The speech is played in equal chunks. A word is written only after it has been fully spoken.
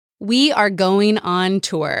We are going on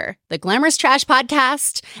tour. The Glamorous Trash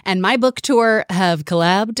podcast and my book tour have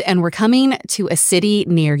collabed, and we're coming to a city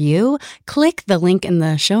near you. Click the link in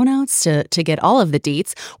the show notes to get all of the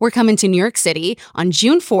deets. We're coming to New York City on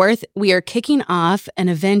June 4th. We are kicking off an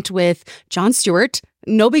event with Jon Stewart.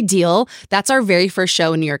 No big deal. That's our very first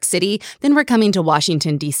show in New York City. Then we're coming to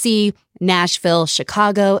Washington, D.C., Nashville,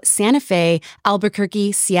 Chicago, Santa Fe,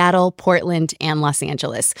 Albuquerque, Seattle, Portland, and Los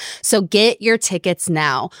Angeles. So get your tickets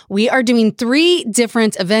now. We are doing 3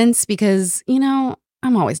 different events because,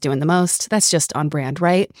 I'm always doing the most. That's just on brand,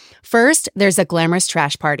 right? First, there's a Glamorous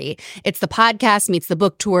Trash Party. It's the podcast meets the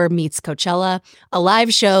book tour meets Coachella, a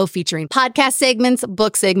live show featuring podcast segments,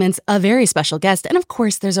 book segments, a very special guest, and of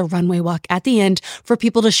course, there's a runway walk at the end for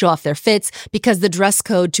people to show off their fits because the dress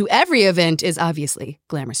code to every event is obviously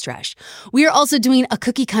Glamorous Trash. We are also doing a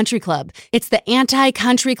cookie country club. It's the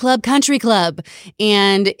anti-country club country club,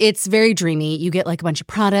 and it's very dreamy. You get like a bunch of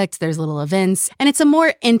products, there's little events, and it's a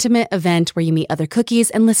more intimate event where you meet other cookies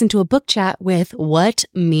and listen to a book chat with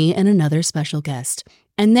me and another special guest.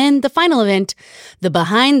 And then the final event, the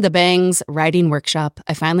Behind the Bangs writing workshop.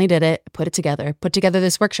 I finally did it, put together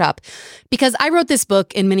this workshop because I wrote this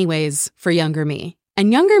book in many ways for younger me.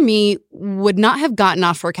 And younger me would not have gotten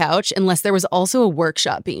off her couch unless there was also a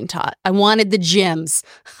workshop being taught. I wanted the gyms.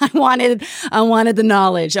 I wanted the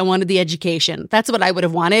knowledge. I wanted the education. That's what I would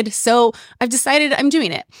have wanted. So I've decided I'm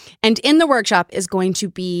doing it. And in the workshop is going to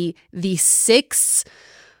be the 6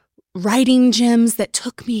 writing gems that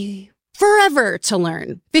took me forever to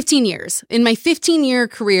learn. 15 years. In my 15-year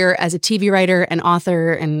career as a TV writer and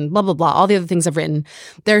author and blah, blah, blah, all the other things I've written,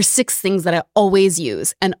 there are 6 things that I always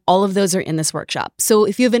use, and all of those are in this workshop. So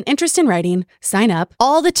if you have an interest in writing, sign up.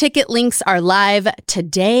 All the ticket links are live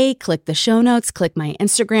today. Click the show notes, click my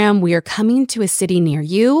Instagram. We are coming to a city near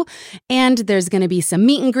you, and there's going to be some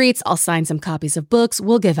meet and greets. I'll sign some copies of books.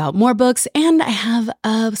 We'll give out more books, and I have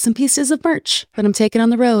some pieces of merch that I'm taking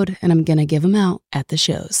on the road, and I'm going to give them out at the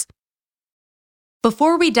shows.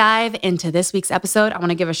 Before we dive into this week's episode, I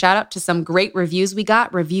want to give a shout out to some great reviews we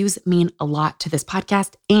got. Reviews mean a lot to this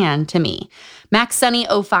podcast and to me.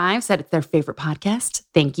 MaxSunny05 said it's their favorite podcast.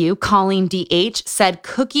 Thank you. Colleen DH said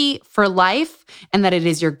Cookie for Life and that it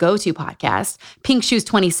is your go-to podcast. Pink Shoes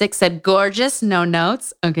 26 said gorgeous, no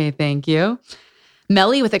notes. Okay, thank you.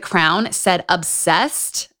 Melly with a crown said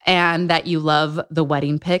obsessed and that you love the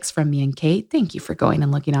wedding pics from me and Kate. Thank you for going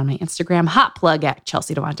and looking on my Instagram. Hot plug at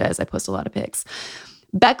Chelsea Devantez. I post a lot of pics.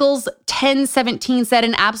 Beckles 1017 said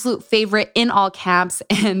an absolute favorite in all caps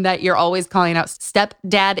and that you're always calling out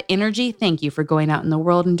stepdad energy. Thank you for going out in the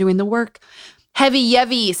world and doing the work. Heavy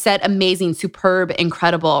Yevy said amazing, superb,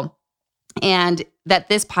 incredible. And that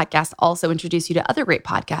this podcast also introduced you to other great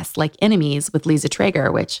podcasts like Enemies with Lisa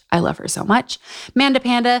Traeger, which I love her so much. Manda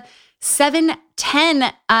Panda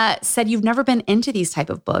 710 said you've never been into these type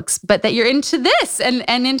of books, but that you're into this and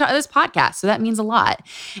into this podcast. So that means a lot.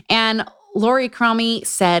 And Lori Cromie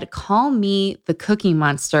said, call me the Cookie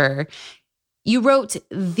Monster. You wrote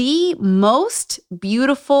the most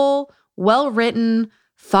beautiful, well-written,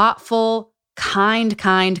 thoughtful, kind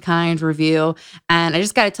review. And I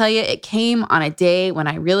just got to tell you, it came on a day when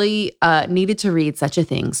I really needed to read such a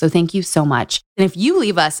thing. So thank you so much. And if you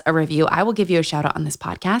leave us a review, I will give you a shout out on this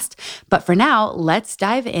podcast. But for now, let's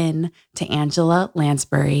dive in to Angela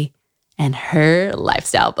Lansbury and her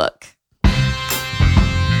lifestyle book.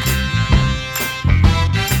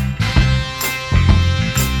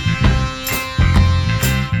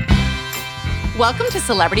 Welcome to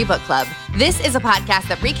Celebrity Book Club. This is a podcast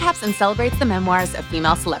that recaps and celebrates the memoirs of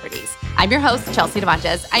female celebrities. I'm your host, Chelsea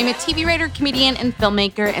Devantez. I'm a TV writer, comedian, and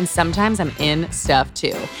filmmaker, and sometimes I'm in stuff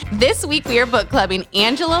too. This week, we are book clubbing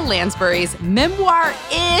Angela Lansbury's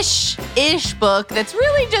memoir-ish book that's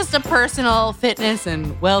really just a personal fitness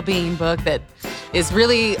and well-being book that is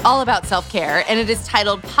really all about self-care, and it is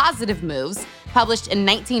titled Positive Moves, published in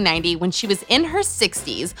 1990 when she was in her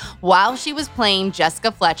 60s while she was playing Jessica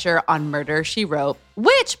Fletcher on Murder, She Wrote,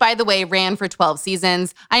 which, by the way, ran for 12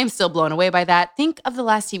 seasons. I am still blown away by that. Think of the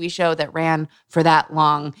last TV show that ran for that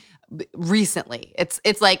long recently. It's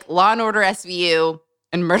like Law & Order SVU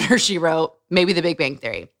and Murder, She Wrote, maybe The Big Bang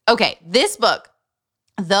Theory. Okay, this book,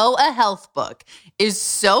 though a health book, is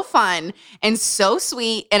so fun and so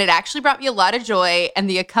sweet, and it actually brought me a lot of joy, and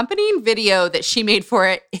the accompanying video that she made for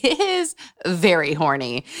it is very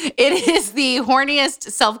horny. It is the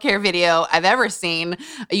horniest self-care video I've ever seen.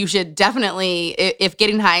 You should definitely, if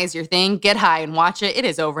getting high is your thing, get high and watch it. It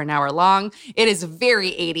is over an hour long. It is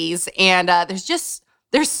very 80s, and there's just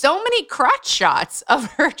There's so many crotch shots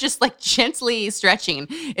of her just like gently stretching.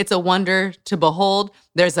 It's a wonder to behold.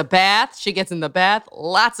 There's a bath. She gets in the bath.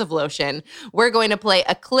 Lots of lotion. We're going to play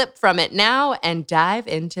a clip from it now and dive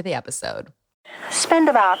into the episode. Spend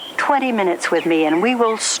about 20 minutes with me and we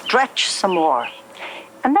will stretch some more.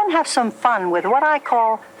 And then have some fun with what I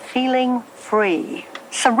call feeling free.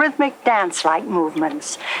 Some rhythmic dance-like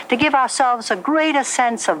movements to give ourselves a greater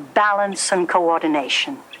sense of balance and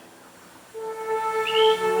coordination.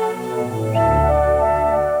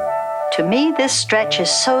 To me, this stretch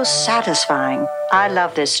is so satisfying. I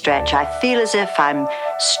love this stretch. I feel as if I'm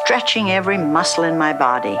stretching every muscle in my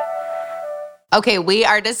body. Okay, we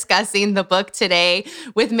are discussing the book today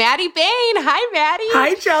with Mattie Bayne. Hi, Mattie.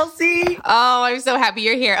 Hi, Chelsea. Oh, I'm so happy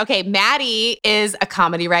you're here. Okay, Mattie is a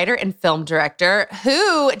comedy writer and film director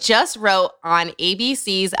who just wrote on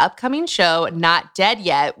ABC's upcoming show, Not Dead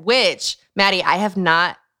Yet, which, Mattie, I have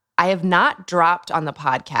not dropped on the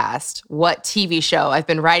podcast what TV show I've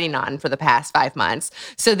been writing on for the past 5 months.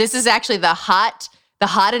 So this is actually the hot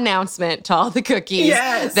announcement to all the cookies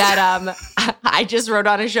that I just wrote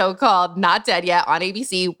on a show called Not Dead Yet on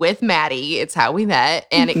ABC with Mattie. It's how we met.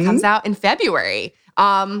 And it comes out in February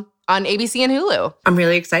on ABC and Hulu. I'm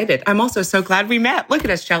really excited. I'm also so glad we met. Look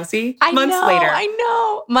at us, Chelsea.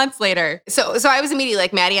 Months later. So I was immediately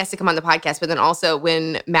like, Mattie has to come on the podcast. But then also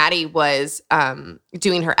when Mattie was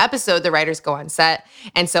doing her episode, the writers go on set.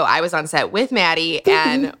 And so I was on set with Mattie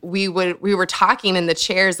and we were talking in the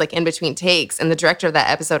chairs like in between takes. And the director of that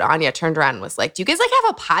episode, Anya, turned around and was like, do you guys like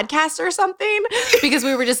have a podcast or something? Because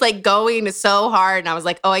we were just like going so hard. And I was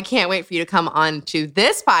like, oh, I can't wait for you to come on to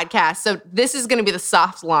this podcast. So this is going to be the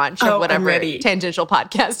soft launch of whatever tangential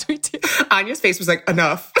podcast we do. Anya's face was like,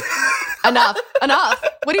 enough. Enough.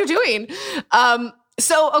 What are you doing?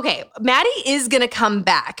 So, okay, Mattie is going to come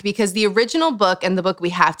back because the original book and the book we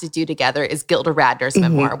have to do together is Gilda Radner's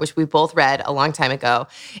Memoir, which we both read a long time ago.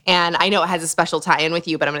 And I know it has a special tie-in with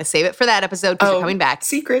you, but I'm going to save it for that episode because you're coming back.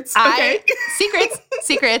 Secrets. Okay.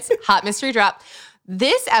 Secrets. Hot mystery drop.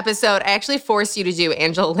 This episode, I actually forced you to do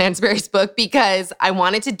Angela Lansbury's book because I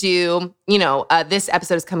wanted to do, this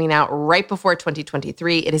episode is coming out right before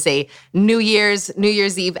 2023. It is a New Year's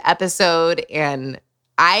Eve episode. And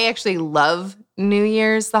I actually love New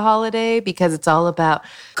Year's, the holiday, because it's all about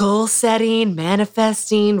goal setting,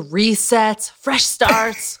 manifesting, resets, fresh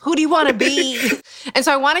starts. Who do you want to be? And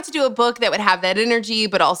so I wanted to do a book that would have that energy,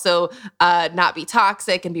 but also not be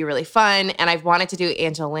toxic and be really fun. And I've wanted to do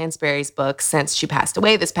Angela Lansbury's book since she passed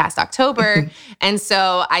away this past October. And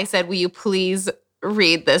so I said, will you please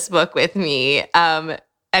read this book with me? And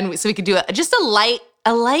so we could do just a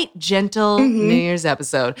light, gentle New Year's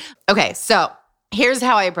episode. Okay, so here's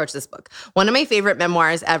how I approach this book. One of my favorite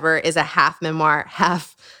memoirs ever is a half memoir,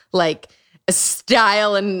 half like a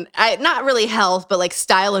style and not really health, but like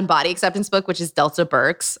style and body acceptance book, which is Delta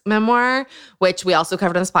Burke's memoir, which we also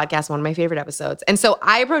covered on this podcast, one of my favorite episodes. And so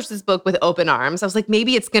I approached this book with open arms. I was like,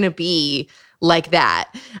 maybe it's going to be like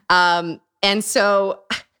that. And so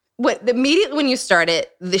immediately when you start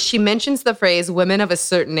it, she mentions the phrase women of a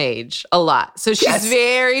certain age a lot. So she's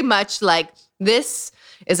very much like, this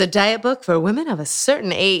is a diet book for women of a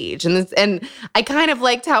certain age. And I kind of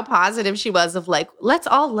liked how positive she was of like, let's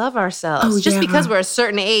all love ourselves just because we're a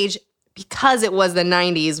certain age, because it was the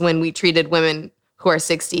 90s when we treated women who are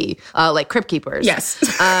 60 like crypt keepers. Yes.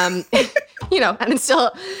 And it's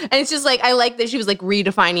just like, I like that she was like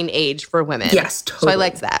redefining age for women. Yes, totally. So I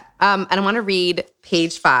liked that. And I want to read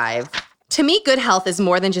page 5. To me, good health is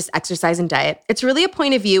more than just exercise and diet. It's really a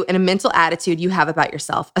point of view and a mental attitude you have about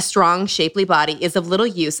yourself. A strong, shapely body is of little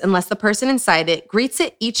use unless the person inside it greets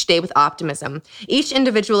it each day with optimism. Each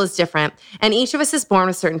individual is different, and each of us is born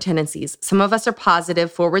with certain tendencies. Some of us are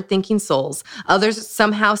positive, forward-thinking souls. Others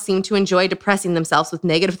somehow seem to enjoy depressing themselves with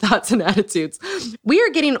negative thoughts and attitudes. We are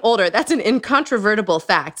getting older. That's an incontrovertible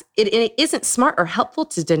fact. It isn't smart or helpful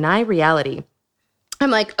to deny reality. I'm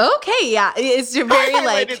like, okay, yeah, it's very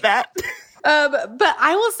like that. But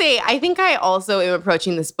I will say, I think I also am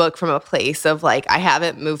approaching this book from a place of like, I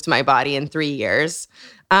haven't moved my body in 3 years.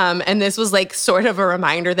 And this was like sort of a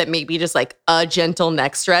reminder that maybe just like a gentle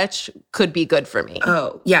neck stretch could be good for me.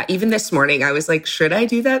 Oh, yeah. Even this morning, I was like, should I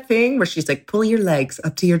do that thing where she's like, pull your legs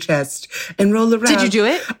up to your chest and roll around? Did you do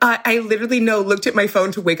it? I literally looked at my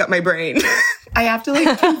phone to wake up my brain. I have to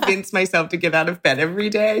like convince myself to get out of bed every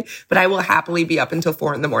day, but I will happily be up until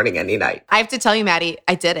 4 a.m. any night. I have to tell you, Mattie,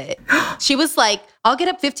 I did it. She was like, I'll get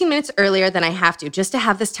up 15 minutes earlier than I have to just to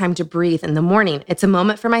have this time to breathe in the morning. It's a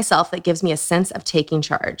moment for myself that gives me a sense of taking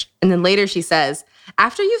charge. And then later she says,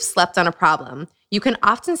 after you've slept on a problem, you can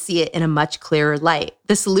often see it in a much clearer light.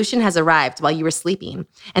 The solution has arrived while you were sleeping,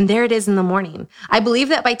 and there it is in the morning. I believe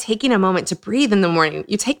that by taking a moment to breathe in the morning,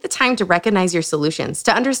 you take the time to recognize your solutions,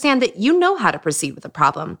 to understand that you know how to proceed with a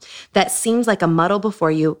problem that seems like a muddle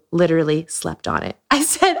before you literally slept on it. I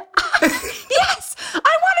said, yes, I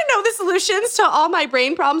want to know the solutions to all my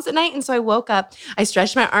brain problems at night. And so I woke up, I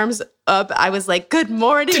stretched my arms up. I was like, good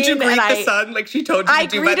morning. Did you greet the sun like she told you to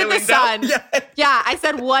do by the window? I greeted the sun. Yeah, I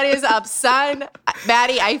said, what is up, sun?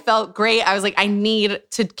 Mattie, I felt great. I was like, I need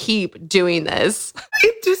to keep doing this.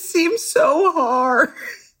 It just seems so hard.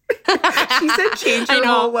 She said change your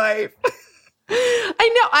whole life. I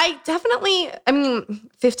know.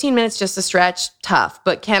 15 minutes just to stretch, tough.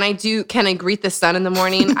 But can I greet the sun in the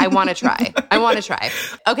morning? I want to try.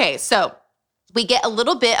 Okay, so we get a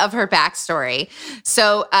little bit of her backstory.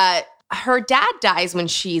 So her dad dies when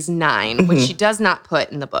she's 9, which she does not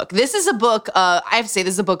put in the book. This is a book, I have to say,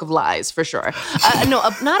 this is a book of lies for sure.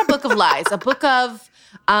 Not a book of lies, a book of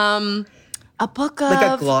like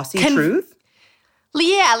a glossy truth?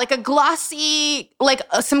 Yeah, like a glossy,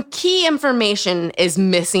 some key information is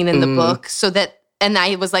missing in the book and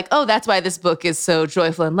I was like, oh, that's why this book is so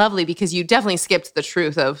joyful and lovely, because you definitely skipped the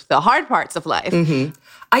truth of the hard parts of life.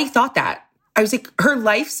 I thought that. I was like, her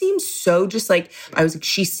life seems so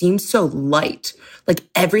she seems so light. Like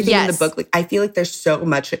everything in the book, like I feel like there's so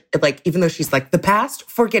much, like even though she's like, the past,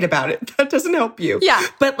 forget about it. That doesn't help you. Yeah,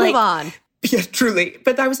 but like, move on. Yeah, truly.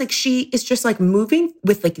 But I was like, she is just like moving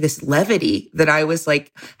with like this levity that I was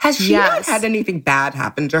like, has she not had anything bad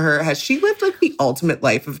happen to her? Has she lived like the ultimate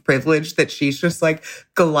life of privilege that she's just like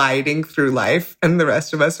gliding through life and the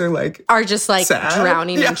rest of us are just like sad?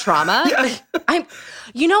 Drowning in trauma? Yeah.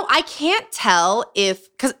 I can't tell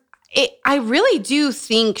because I really do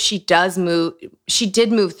think she did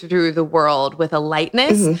move through the world with a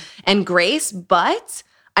lightness and grace, but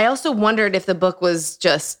I also wondered if the book was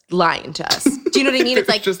just lying to us. Do you know what I mean? It's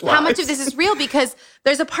like, how much of this is real? Because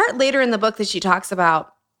there's a part later in the book that she talks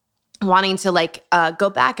about wanting to go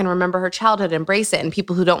back and remember her childhood, embrace it. And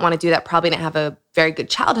people who don't want to do that probably didn't have a very good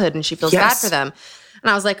childhood and she feels bad for them. And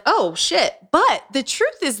I was like, oh, shit. But the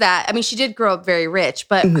truth is that, she did grow up very rich,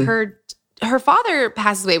 but her father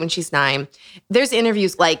passes away when she's 9. There's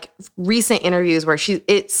interviews, recent interviews where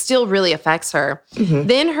it still really affects her.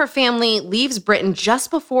 Then her family leaves Britain just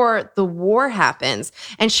before the war happens,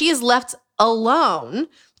 and she is left alone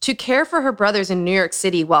to care for her brothers in New York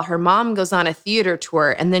City while her mom goes on a theater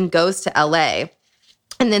tour and then goes to LA.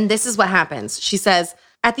 And then this is what happens. She says,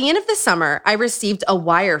 at the end of the summer, I received a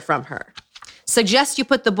wire from her. Suggest you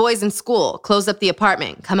put the boys in school, close up the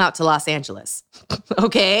apartment, come out to Los Angeles.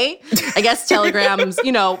 Okay? I guess telegrams,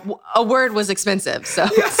 a word was expensive. So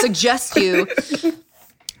suggest you.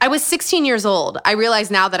 I was 16 years old. I realize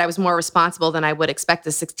now that I was more responsible than I would expect a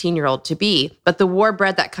 16-year-old to be, but the war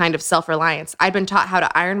bred that kind of self-reliance. I'd been taught how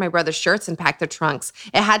to iron my brother's shirts and pack their trunks.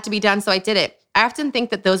 It had to be done, so I did it. I often think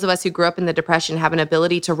that those of us who grew up in the Depression have an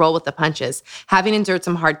ability to roll with the punches. Having endured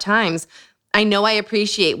some hard times, I know I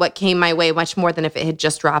appreciate what came my way much more than if it had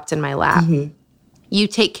just dropped in my lap. You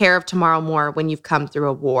take care of tomorrow more when you've come through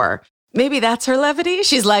a war. Maybe that's her levity.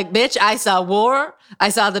 She's like, bitch, I saw war. I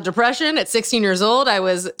saw the Depression. At 16 years old, I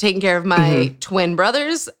was taking care of my twin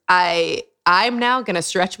brothers. I'm now going to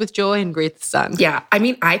stretch with joy and greet the sun. Yeah.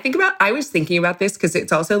 I was thinking about this because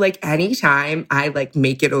it's also like anytime I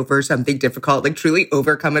make it over something difficult, truly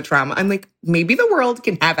overcome a trauma, I'm like, maybe the world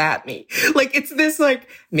can have at me. It's this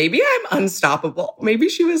maybe I'm unstoppable. Maybe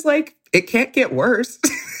she was like, it can't get worse.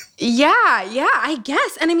 Yeah, I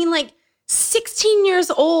guess. And 16 years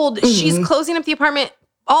old, she's closing up the apartment.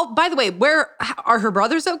 Oh, by the way, where are her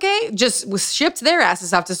brothers okay? Just was shipped their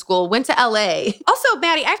asses off to school, went to LA. Also,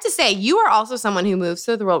 Mattie, I have to say, you are also someone who moves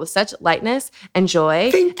through the world with such lightness and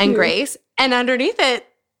joy and grace. And underneath it,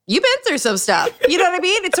 you've been through some stuff. You know what I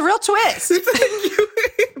mean? It's a real twist.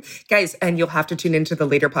 Guys, and you'll have to tune into the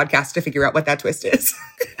later podcast to figure out what that twist is.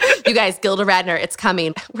 You guys, Gilda Radner, it's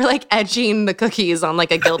coming. We're edging the cookies on a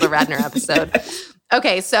Gilda Radner episode.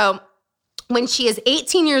 Okay, so when she is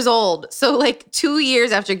 18 years old, so 2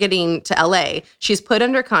 years after getting to LA, she's put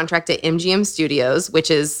under contract at MGM Studios,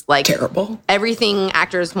 which is terrible. Everything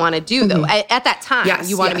actors want to do, though. At that time,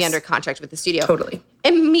 you want to be under contract with the studio. Totally.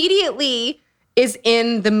 Immediately is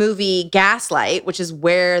in the movie Gaslight, which is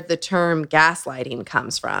where the term gaslighting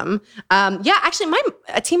comes from. Actually, my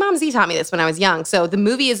Teen Mom Z taught me this when I was young. So the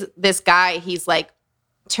movie is this guy, he's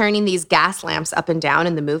turning these gas lamps up and down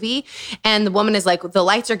in the movie. And the woman is like, the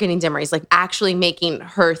lights are getting dimmer. He's actually making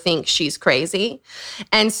her think she's crazy.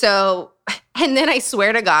 And so And then I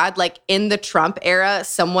swear to God, like in the Trump era,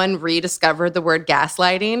 someone rediscovered the word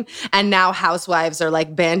gaslighting. And now housewives are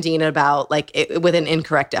like bandying about like with an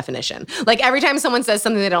incorrect definition. Like every time someone says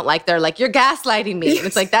something they don't like, they're like, you're gaslighting me. And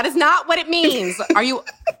it's like, that is not what it means.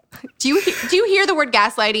 Do you hear the word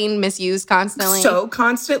gaslighting misused constantly? So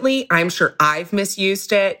constantly. I'm sure I've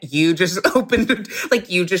misused it. You just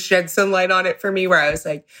you just shed some light on it for me where I was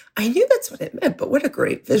like, I knew that's what it meant, but what a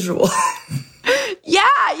great visual. Yeah.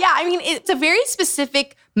 I mean, it's a very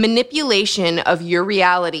specific manipulation of your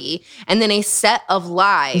reality and then a set of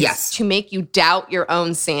lies to make you doubt your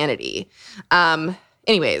own sanity.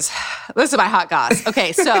 Anyways, this is my hot goss.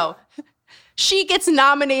 Okay, so she gets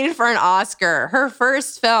nominated for an Oscar, her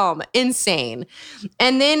first film, insane.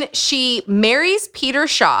 And then she marries Peter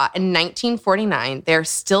Shaw in 1949. They're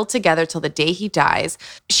still together till the day he dies.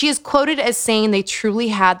 She is quoted as saying they truly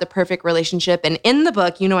had the perfect relationship. And in the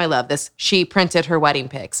book, you know I love this, she printed her wedding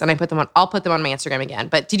pics. And I'll put them on my Instagram again.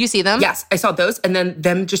 But did you see them? Yes, I saw those. And then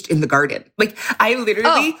them just in the garden. Like I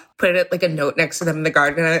literally put it like a note next to them in the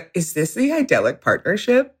garden. Is this the idyllic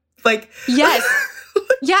partnership? Like, yes.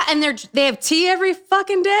 Yeah, and they have tea every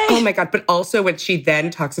fucking day. Oh my God. But also when she then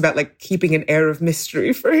talks about like keeping an air of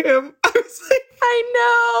mystery for him, I was like,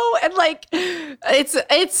 I know. And like, it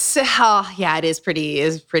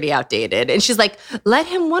is pretty outdated. And she's like, let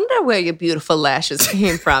him wonder where your beautiful lashes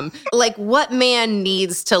came from. Like, what man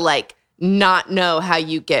needs to like not know how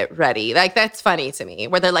you get ready? Like, that's funny to me,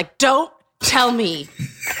 where they're like, don't tell me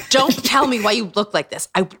why you look like this.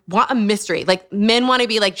 I want a mystery. Like men want to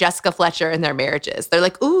be like Jessica Fletcher in their marriages. They're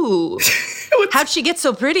like, ooh, how'd she get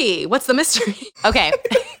so pretty? What's the mystery? Okay.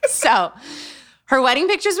 So her wedding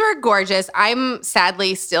pictures were gorgeous. I'm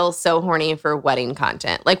sadly still so horny for wedding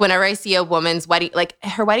content. Like whenever I see a woman's wedding, like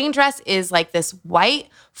her wedding dress is like this white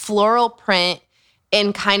floral print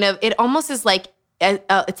and kind of, it almost is like,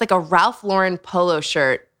 it's like a Ralph Lauren polo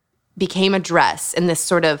shirt became a dress in this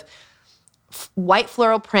sort of white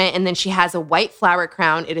floral print, and then she has a white flower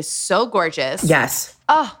crown. It is so gorgeous. Yes.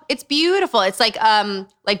 Oh, it's beautiful. It's like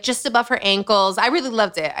just above her ankles. I really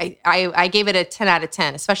loved it. I gave it a 10 out of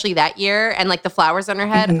 10, especially that year. And like the flowers on her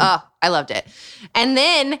head. Mm-hmm. Oh, I loved it. And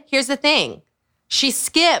then here's the thing. She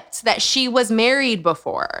skipped that she was married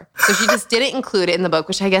before. So she just didn't include it in the book,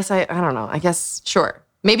 which I guess, I don't know. I guess, sure.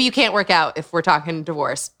 Maybe you can't work out if we're talking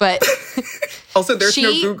divorce, but. Also, there's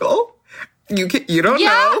no Google. You don't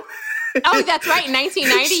know. Oh, that's right. In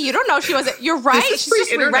 1990, you don't know she wasn't. You're right. She's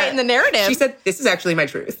just rewriting the narrative. She said, this is actually my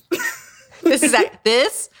truth.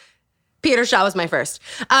 Peter Shaw was my first.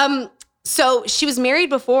 So she was married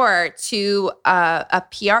before to a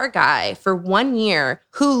PR guy for 1 year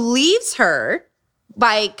who leaves her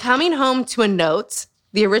by coming home to a note,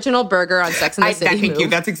 the original burger on Sex and the City. Thank you.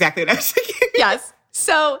 That's exactly what I was thinking. Yes.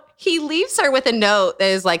 So he leaves her with a note that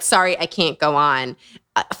is like, sorry, I can't go on.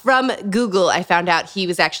 From Google, I found out he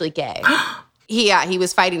was actually gay. He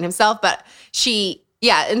was fighting himself, but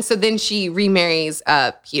and so then she remarries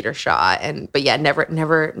Peter Shaw, but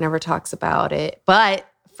never talks about it. But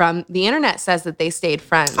from the internet says that they stayed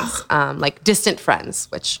friends, like distant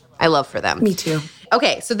friends, which I love for them. Me too.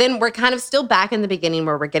 Okay, so then we're kind of still back in the beginning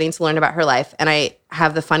where we're getting to learn about her life, and I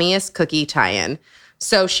have the funniest cookie tie-in.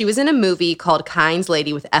 So she was in a movie called Kind's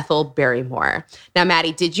Lady with Ethel Barrymore. Now,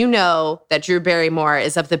 Mattie, did you know that Drew Barrymore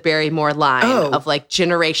is of the Barrymore line of like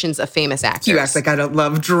generations of famous actors? You act like I don't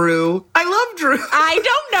love Drew. I love Drew. I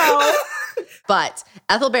don't know. But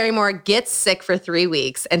Ethel Barrymore gets sick for 3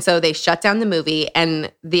 weeks. And so they shut down the movie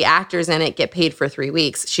and the actors in it get paid for 3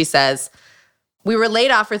 weeks. She says, we were laid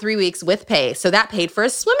off for 3 weeks with pay. So that paid for a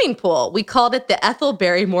swimming pool. We called it the Ethel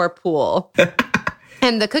Barrymore Pool.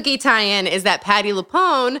 And the cookie tie-in is that Patti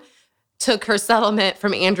LuPone took her settlement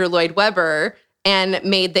from Andrew Lloyd Webber and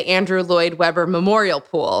made the Andrew Lloyd Webber Memorial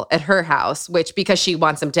Pool at her house, which because she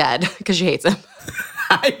wants him dead, because she hates him.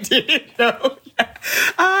 I didn't know that.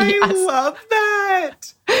 I love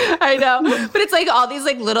that. I know. But it's like all these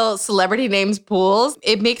like little celebrity names pools.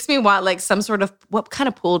 It makes me want like some sort of, what kind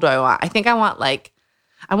of pool do I want? I think I want like,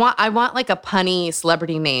 I want like a punny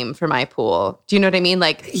celebrity name for my pool. Do you know what I mean?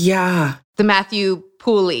 Like, yeah, the Matthew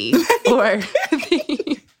Pooley or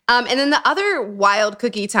and then the other wild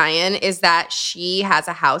cookie tie-in is that she has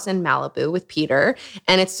a house in Malibu with Peter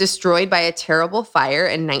and it's destroyed by a terrible fire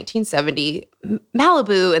in 1970.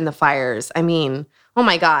 Malibu and the fires. I mean, oh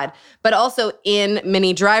my God. But also in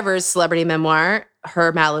Minnie Driver's celebrity memoir,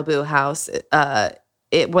 her Malibu house,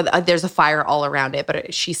 there's a fire all around it,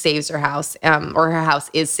 but she saves her house, or her house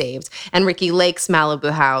is saved. And Ricky Lake's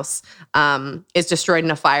Malibu house is destroyed in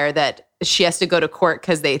a fire that she has to go to court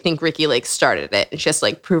because they think Ricky Lake started it. And she has to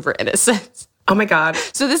like prove her innocence. Oh my God.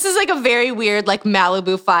 So this is like a very weird like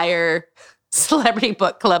Malibu fire celebrity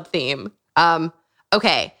book club theme.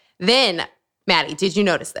 Okay. Then, Mattie, did you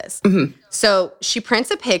notice this? Mm-hmm. So she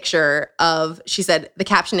prints a picture of, she said, the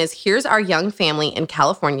caption is, here's our young family in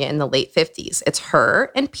California in the late 50s. It's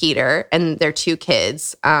her and Peter and their 2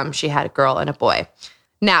 kids. She had a girl and a boy.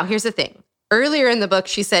 Now, here's the thing. Earlier in the book,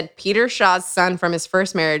 she said Peter Shaw's son from his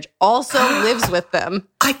first marriage also lives with them.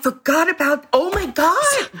 I forgot about, oh my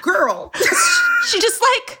God, girl. She just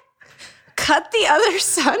like cut the other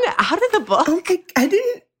son out of the book. Okay, I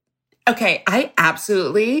didn't. Okay, I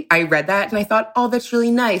read that and I thought, oh, that's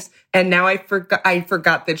really nice. And now I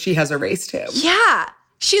forgot that she has erased him. Yeah,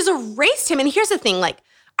 she's erased him. And here's the thing, like,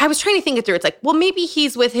 I was trying to think it through. It's like, well, maybe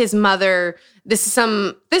he's with his mother. This is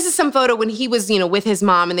some photo when he was, with his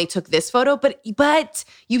mom and they took this photo. But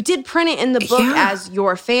you did print it in the book as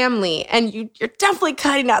your family. And you're definitely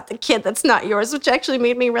cutting out the kid that's not yours, which actually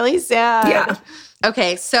made me really sad. Yeah.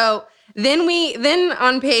 Okay, so then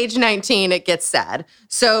on page 19, it gets sad.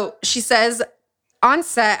 So she says, on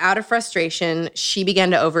set, out of frustration, she began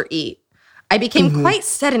to overeat. I became quite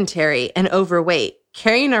sedentary and overweight,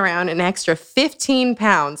 carrying around an extra 15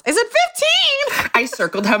 pounds. I said 15! I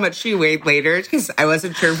circled how much she weighed later because I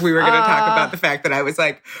wasn't sure if we were going to talk about the fact that I was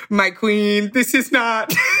like, my queen, this is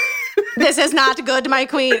not... This is not good, my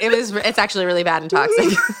queen. It's actually really bad and toxic.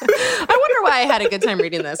 I wonder why I had a good time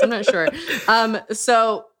reading this. I'm not sure.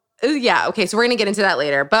 So we're going to get into that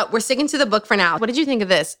later. But we're sticking to the book for now. What did you think of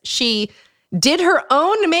this? She did her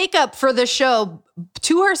own makeup for the show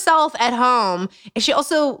to herself at home. And she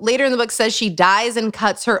also, later in the book, says she dyes and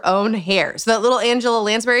cuts her own hair. So that little Angela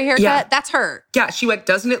Lansbury haircut, that's her. Yeah, she went,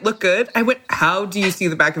 doesn't it look good? I went, how do you see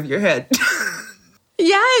the back of your head?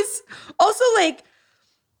 Yes. Also, like,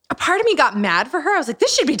 a part of me got mad for her. I was like,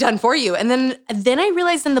 this should be done for you. And then I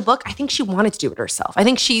realized in the book, I think she wanted to do it herself. I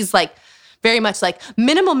think she's like, very much like,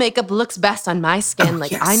 minimal makeup looks best on my skin.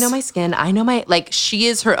 Yes. I know my skin. I know she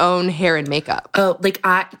is her own hair and makeup. Oh,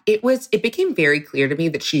 it became very clear to me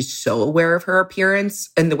that she's so aware of her appearance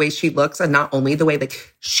and the way she looks, and not only the way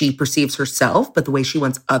she perceives herself, but the way she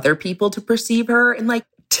wants other people to perceive her and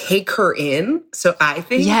take her in. So I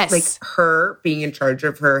think her being in charge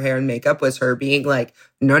of her hair and makeup was her being like,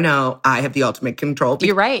 no, I have the ultimate control.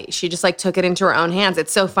 You're right. She just took it into her own hands.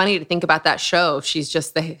 It's so funny to think about that show. She's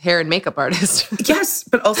just the hair and makeup artist. Yes,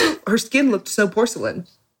 but also her skin looked so porcelain.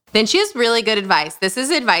 Then she has really good advice. This is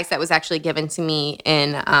advice that was actually given to me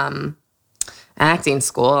in acting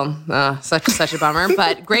school. Such a bummer,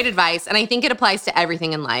 but great advice. And I think it applies to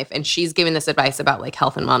everything in life. And she's giving this advice about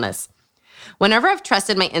health and wellness. Whenever I've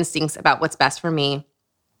trusted my instincts about what's best for me,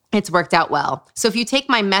 it's worked out well. So if you take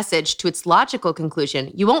my message to its logical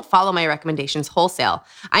conclusion, you won't follow my recommendations wholesale.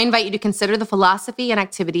 I invite you to consider the philosophy and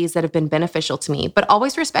activities that have been beneficial to me, but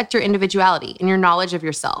always respect your individuality and your knowledge of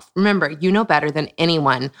yourself. Remember, you know better than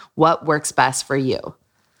anyone what works best for you.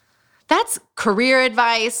 That's career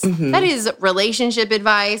advice. Mm-hmm. That is relationship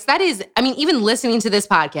advice. That is, even listening to this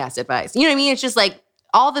podcast advice. You know what I mean? It's just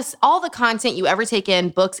all the content you ever take in,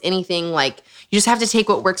 books, anything, you just have to take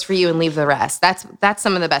what works for you and leave the rest. That's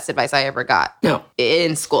some of the best advice I ever got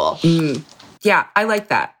in school. Mm. Yeah, I like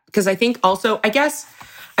that. Because I think also, I guess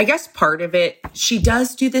part of it, she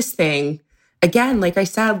does do this thing, again, like I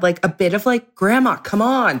said, a bit of grandma, come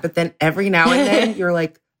on. But then every now and then you're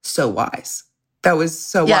so wise. That was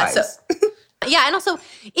so wise. Yeah, and also,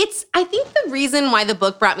 I think the reason why the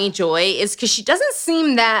book brought me joy is because she doesn't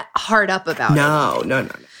seem that hard up about it. No.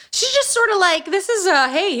 She's just sort of this is,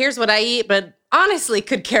 hey, here's what I eat, but honestly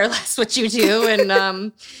could care less what you do,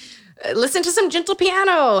 and listen to some gentle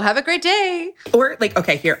piano. Have a great day. Or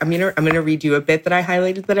okay, here, I'm gonna read you a bit that I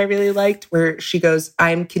highlighted that I really liked, where she goes,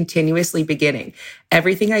 I'm continuously beginning.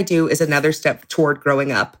 Everything I do is another step toward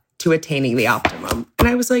growing up to attaining the optimum. And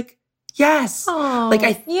I was like, yes. Oh,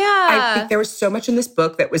 I think there was so much in this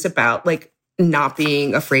book that was about not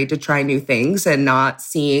being afraid to try new things and not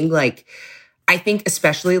seeing I think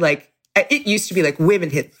especially it used to be women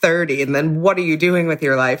hit 30 and then what are you doing with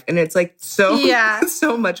your life? And it's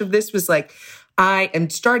so much of this was I am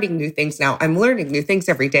starting new things now. I'm learning new things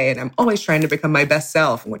every day and I'm always trying to become my best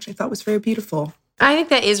self, which I thought was very beautiful. I think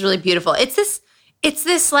that is really beautiful. It's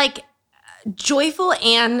this joyful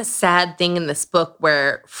and sad thing in this book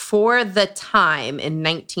where for the time in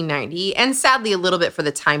 1990, and sadly a little bit for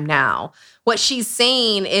the time now, what she's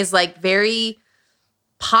saying is very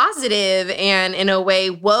positive and in a way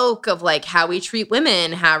woke of how we treat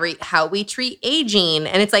women, how we treat aging.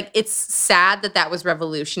 And it's sad that was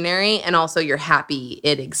revolutionary and also you're happy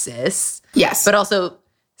it exists. Yes. But also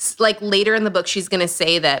later in the book, she's going to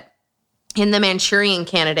say that in The Manchurian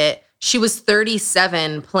Candidate, she was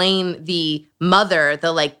 37 playing the mother,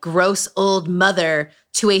 the gross old mother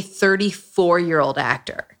to a 34-year-old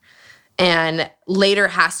actor. And later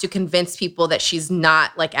has to convince people that she's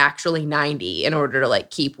not like actually 90 in order to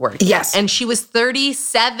like keep working. Yes. And she was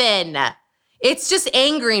 37. It's just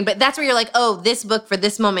angering, but that's where you're like, oh, this book for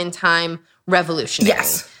this moment in time, revolutionary.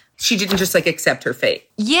 Yes. She didn't just like accept her fate.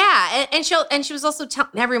 Yeah. And she was also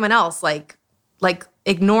telling everyone else, like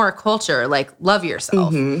ignore culture, like love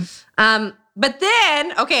yourself. But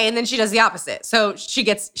then, okay, and then she does the opposite. So she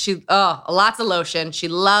lots of lotion. She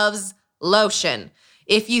loves lotion.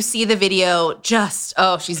 If you see the video,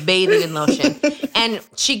 she's bathing in lotion. And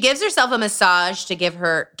she gives herself a massage to get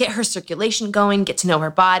her circulation going, get to know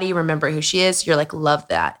her body, remember who she is. You're like, love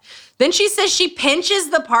that. Then she says she pinches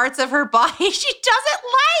the parts of her body she doesn't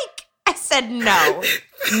like. I said, no.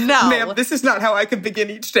 Ma'am, this is not how I can begin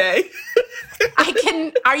each day.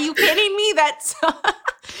 Are you kidding me?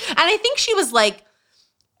 And I think she was like,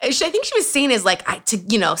 I think she was seen as like,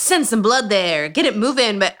 send some blood there, get it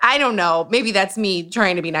moving. But I don't know. Maybe that's me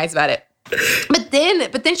trying to be nice about it. But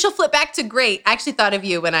then she'll flip back to great. I actually thought of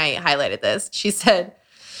you when I highlighted this. She said,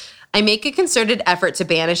 I make a concerted effort to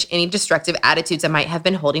banish any destructive attitudes I might have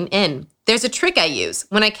been holding in. There's a trick I use.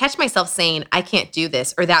 When I catch myself saying, I can't do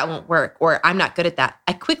this, or that won't work, or I'm not good at that,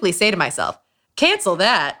 I quickly say to myself, cancel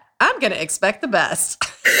that. I'm going to expect the best.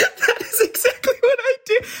 That is exactly what I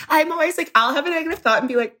do. I'm always like, I'll have a negative thought and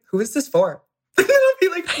be like, who is this for? And then I'll be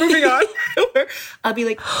like, moving on. I'll be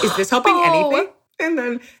like, is this helping anything?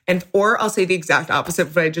 Or I'll say the exact opposite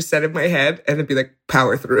of what I just said in my head and then be like,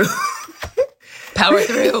 power through. Power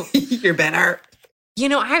through. You're better.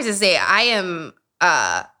 I have to say, I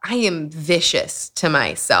am vicious to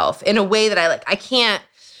myself in a way that I can't.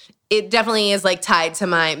 It definitely is like tied to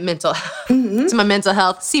my mental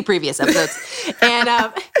health. See previous episodes.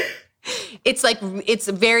 And it's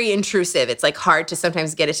very intrusive. It's like hard to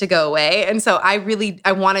sometimes get it to go away. And so I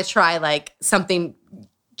want to try like something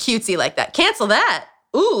cutesy like that. Cancel that.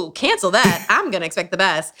 Ooh, cancel that. I'm going to expect the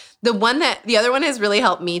best. The other one has really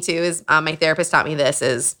helped me too is my therapist taught me this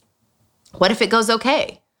is, what if it goes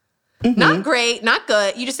okay? Not great, not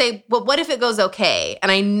good. You just say, well, what if it goes okay?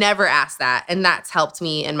 And I never ask that. And that's helped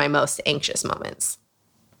me in my most anxious moments.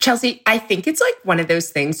 Chelsea, I think it's like one of those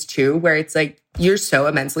things too, where it's like, you're so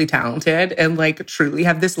immensely talented and like truly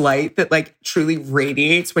have this light that like truly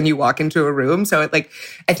radiates when you walk into a room. So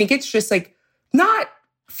I think it's just like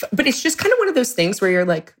but it's just kind of one of those things where you're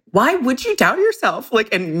like, why would you doubt yourself?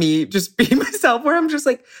 Like, and me just being myself where I'm just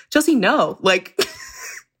like, Chelsea, no, like,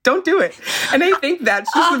 don't do it. And I think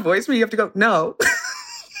that's just the voice where you have to go, no.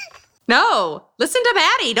 No, listen to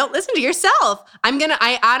Mattie. Don't listen to yourself.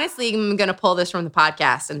 I honestly am going to pull this from the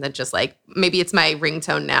podcast and then just like, maybe it's my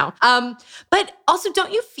ringtone now. But also,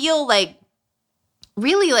 don't you feel like,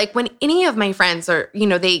 really like when any of my friends are,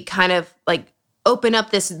 they kind of like open up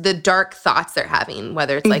the dark thoughts they're having,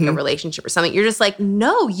 whether it's like a relationship or something, you're just like,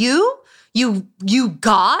 no, you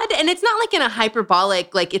God. And it's not like in a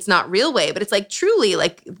hyperbolic, like it's not real way, but it's like truly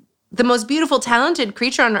like the most beautiful, talented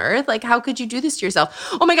creature on earth. Like, how could you do this to yourself?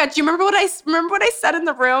 Oh my God. Do you remember what I said in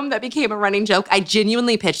the room that became a running joke? I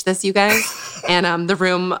genuinely pitched this, you guys. And the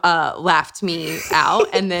room laughed me out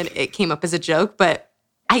and then it came up as a joke, but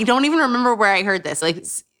I don't even remember where I heard this. Like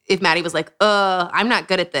if Mattie was like, I'm not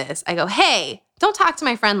good at this. I go, hey, don't talk to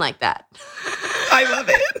my friend like that. I love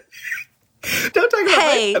it. Don't talk about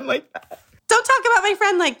my friend like that. Don't talk about my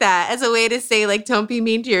friend like that as a way to say, like, don't be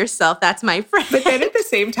mean to yourself. That's my friend. But then at the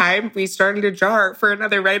same time, we started a jar for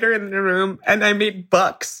another writer in the room, and I made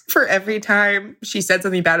bucks for every time she said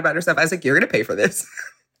something bad about herself. I was like, you're going to pay for this.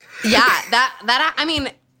 Yeah, I mean,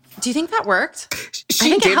 do you think that worked?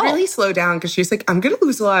 She did really slow down because she's like, I'm going to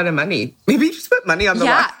lose a lot of money. Maybe just put money on the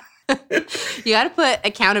line. You got to put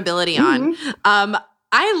accountability on.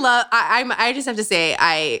 I just have to say,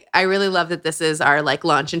 I really love that this is our like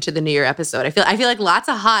launch into the New Year episode. I feel like lots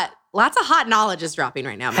of hot knowledge is dropping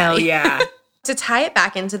right now, Mattie. Hell yeah. To tie it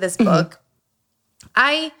back into this book,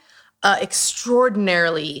 I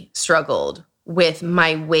extraordinarily struggled with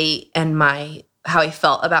my weight and how I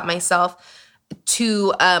felt about myself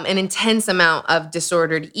to an intense amount of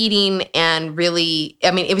disordered eating. And really,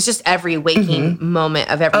 I mean, it was just every waking moment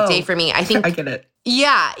of every day for me. I think I get it.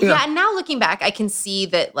 Yeah. And now looking back, I can see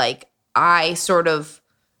that like I sort of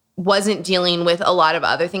wasn't dealing with a lot of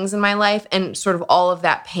other things in my life, and sort of all of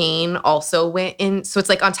that pain also went in. So it's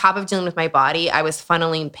like on top of dealing with my body, I was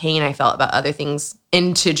funneling pain I felt about other things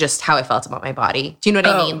into just how I felt about my body. Do you know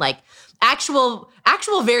what I mean? Like actual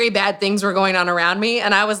very bad things were going on around me,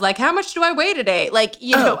 and I was like, how much do I weigh today? Like,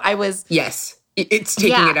 I was... Yes. It's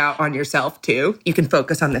taking it out on yourself too. You can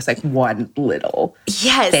focus on this like one little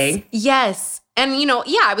thing. Yes. And,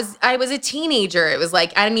 I was a teenager. It was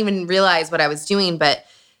like, I didn't even realize what I was doing, but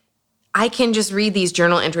I can just read these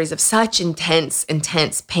journal entries of such intense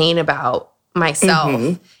pain about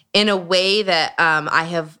myself in a way that I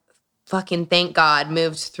have fucking, thank God,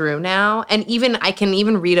 moved through now. And I can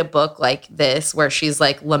even read a book like this where she's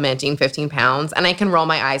like lamenting 15 pounds and I can roll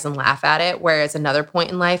my eyes and laugh at it. Whereas another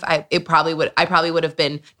point in life, I probably would have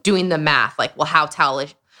been doing the math. Like, well, how tall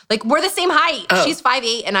is, like, we're the same height. Oh. She's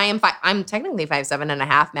 5'8" and I'm technically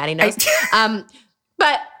 5'7.5". Mattie knows.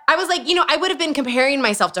 But I was like, I would have been comparing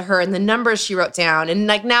myself to her and the numbers she wrote down. And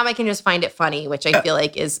like now I can just find it funny, which I feel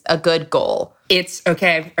like is a good goal. It's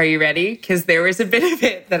okay. Are you ready? Because there was a bit of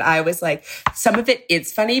it that I was like, some of it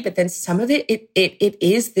is funny, but then some of it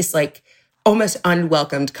is this like almost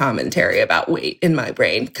unwelcomed commentary about weight in my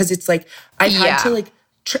brain. Because it's like, I've had to like,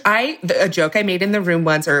 a joke I made in the room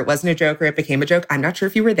once, or it wasn't a joke or it became a joke. I'm not sure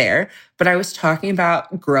if you were there, but I was talking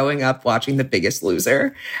about growing up watching The Biggest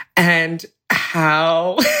Loser and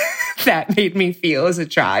how that made me feel as a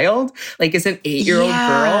child. Like as an 8-year-old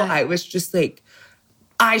girl, I was just like,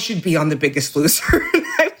 I should be on The Biggest Loser.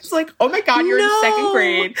 I was like, oh my God, you're in second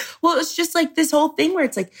grade. Well, it's just like this whole thing where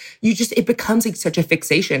it's like, it becomes like such a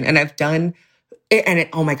fixation. And I've done it, and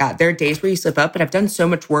oh my God, there are days where you slip up, but I've done so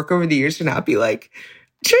much work over the years to not be like,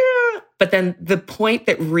 but then the point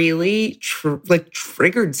that really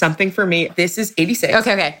triggered something for me, this is 86.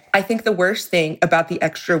 Okay. I think the worst thing about the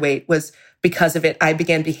extra weight was because of it, I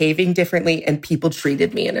began behaving differently and people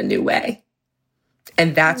treated me in a new way.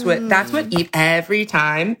 And that's what every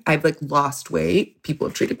time I've like lost weight, people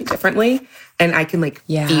have treated me differently and I can like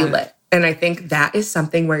feel it. And I think that is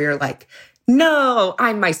something where you're like, no,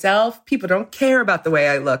 I'm myself. People don't care about the way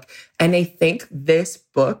I look. And I think this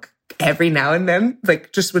book every now and then,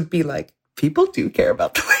 like, just would be like, people do care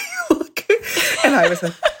about the way you look. And I was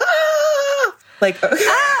like,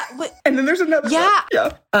 and then there's another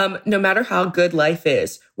one. No matter how good life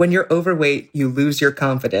is, when you're overweight, you lose your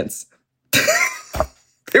confidence.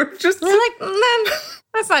 They were just like,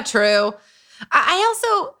 that's not true. I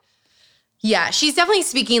also, she's definitely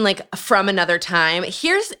speaking like from another time.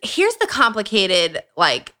 Here's the complicated,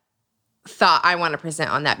 like, thought I want to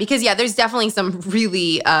present on that. Because there's definitely some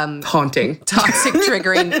really haunting, toxic,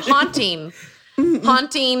 triggering,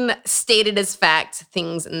 haunting, stated as fact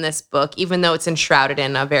things in this book, even though it's enshrouded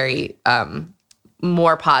in a very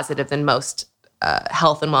more positive than most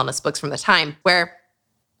health and wellness books from the time, where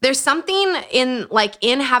there's something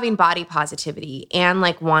in having body positivity and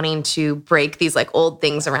like wanting to break these like old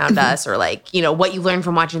things around us, or like, what you learned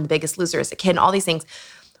from watching The Biggest Loser as a kid and all these things,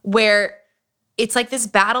 where it's like this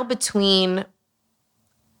battle between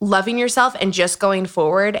loving yourself and just going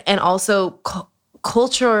forward, and also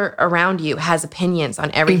culture around you has opinions on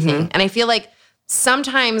everything. And I feel like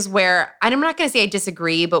sometimes where, and I'm not going to say I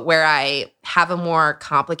disagree, but where I have a more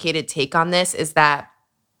complicated take on this is that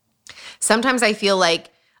sometimes I feel like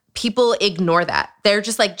people ignore that. They're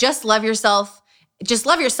just like, just love yourself. Just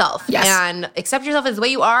love yourself and accept yourself as the way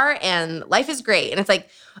you are, and life is great. And it's like,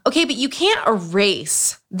 okay, but you can't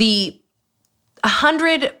erase the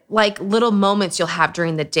 100 like little moments you'll have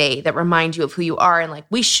during the day that remind you of who you are. And like,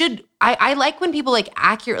 I like when people like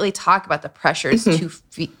accurately talk about the pressures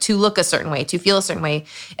to look a certain way, to feel a certain way,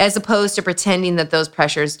 as opposed to pretending that those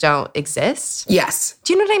pressures don't exist. Yes.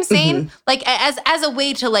 Do you know what I'm saying? Like as a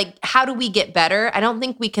way to like, how do we get better? I don't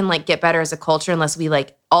think we can like get better as a culture unless we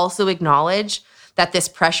like also acknowledge that this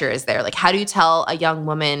pressure is there. Like, how do you tell a young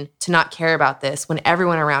woman to not care about this when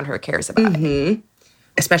everyone around her cares about it?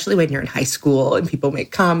 Especially when you're in high school and people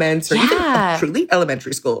make comments, or even truly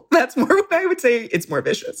elementary school. That's more what I would say. It's more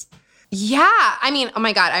vicious. Yeah. I mean, oh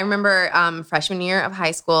my God. I remember freshman year of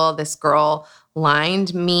high school, this girl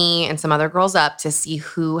lined me and some other girls up to see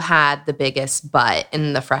who had the biggest butt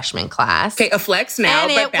in the freshman class. Okay, a flex now,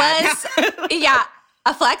 and but bad.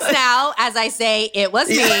 A flex now, as I say, it was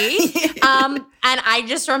me. And I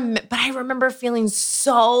just but I remember feeling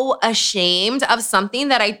so ashamed of something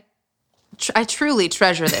that I truly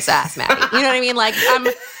treasure this ass, Mattie. You know what I mean? Like,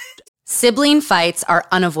 Sibling fights are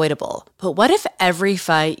unavoidable, but what if every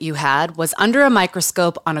fight you had was under a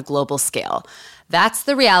microscope on a global scale? That's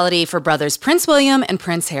the reality for brothers Prince William and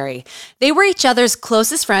Prince Harry. They were each other's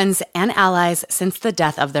closest friends and allies since the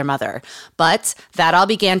death of their mother. But that all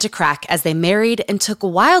began to crack as they married and took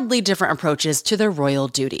wildly different approaches to their royal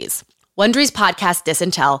duties. Wondery's podcast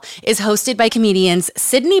Disintel is hosted by comedians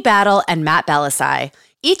Sydney Battle and Matt Belisai.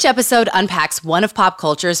 Each episode unpacks one of pop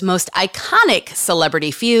culture's most iconic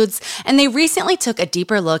celebrity feuds, and they recently took a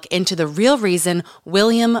deeper look into the real reason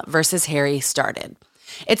William versus Harry started.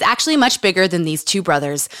 It's actually much bigger than these two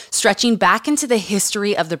brothers, stretching back into the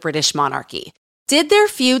history of the British monarchy. Did their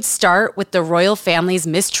feud start with the royal family's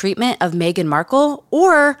mistreatment of Meghan Markle,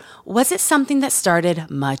 or was it something that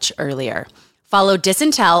started much earlier? Follow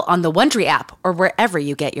Disintel on the Wondery app or wherever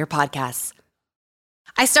you get your podcasts.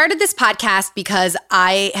 I started this podcast because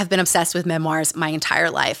I have been obsessed with memoirs my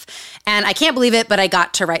entire life. And I can't believe it, but I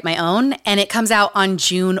got to write my own. And it comes out on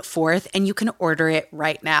June 4th, and you can order it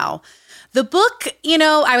right now. The book,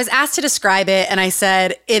 I was asked to describe it, and I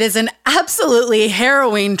said, it is an absolutely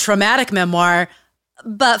harrowing, traumatic memoir,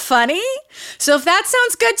 but funny. So if that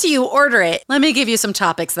sounds good to you, order it. Let me give you some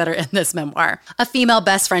topics that are in this memoir. A female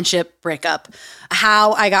best friendship breakup.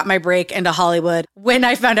 How I got my break into Hollywood. When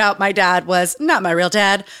I found out my dad was not my real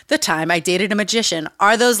dad. The time I dated a magician.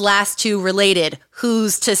 Are those last two related?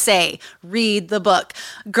 Who's to say? Read the book.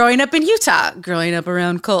 Growing up in Utah. Growing up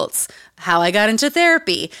around cults. How I got into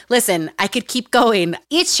therapy. Listen, I could keep going.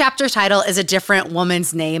 Each chapter title is a different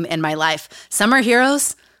woman's name in my life. Some are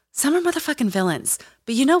heroes. Some are motherfucking villains.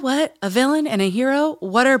 But you know what? A villain and a hero,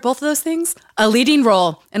 what are both of those things? A leading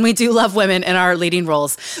role. And we do love women in our leading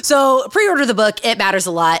roles. So pre-order the book. It matters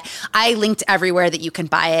a lot. I linked everywhere that you can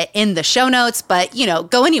buy it in the show notes, but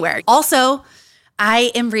go anywhere. Also,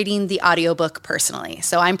 I am reading the audiobook personally.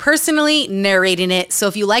 So I'm personally narrating it. So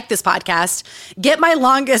if you like this podcast, get my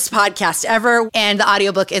longest podcast ever. And the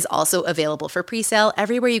audiobook is also available for pre-sale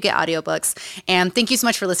everywhere you get audiobooks. And thank you so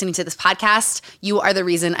much for listening to this podcast. You are the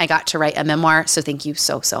reason I got to write a memoir. So thank you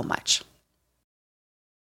so, so much.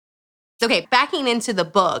 Okay, backing into the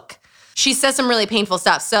book, she says some really painful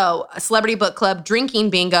stuff. So a celebrity book club,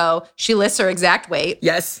 drinking bingo. She lists her exact weight.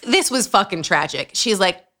 Yes. This was fucking tragic. She's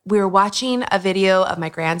like, we were watching a video of my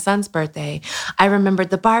grandson's birthday. I remembered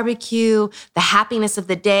the barbecue, the happiness of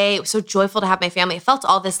the day. It was so joyful to have my family. I felt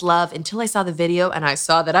all this love until I saw the video and I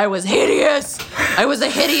saw that I was hideous. I was a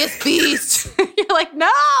hideous beast. You're like,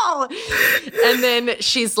 no. And then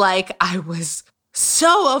she's like, I was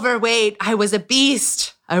so overweight. I was a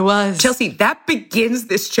beast. I was. Chelsea, that begins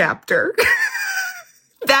this chapter.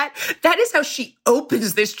 That is how she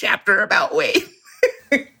opens this chapter about weight.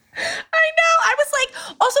 I know. I was like,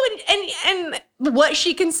 also, and what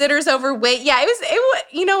she considers overweight. Yeah, it was,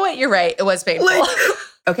 you know what? You're right. It was painful.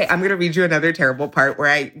 Okay, I'm going to read you another terrible part where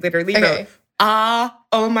I literally wrote,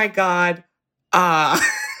 oh my God, Because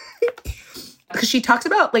she talks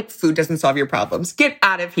about, food doesn't solve your problems. Get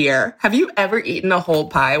out of here. Have you ever eaten a whole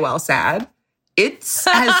pie while sad? It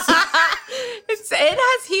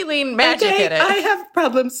has healing magic in it. I have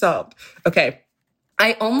problems solved. Okay.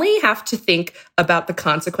 I only have to think about the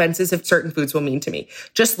consequences of certain foods will mean to me.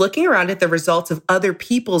 Just looking around at the results of other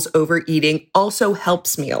people's overeating also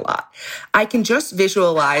helps me a lot. I can just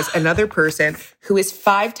visualize another person who is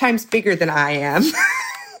 5 times bigger than I am,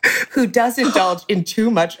 who does indulge in too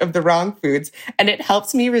much of the wrong foods, and it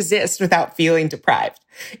helps me resist without feeling deprived.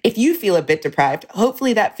 If you feel a bit deprived,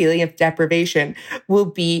 hopefully that feeling of deprivation will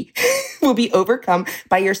be overcome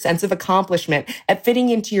by your sense of accomplishment at fitting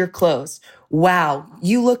into your clothes. Wow,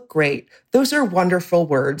 you look great. Those are wonderful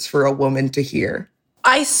words for a woman to hear.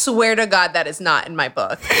 I swear to God that is not in my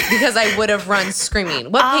book because I would have run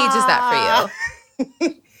screaming. What page is that for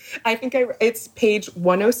you? I think it's page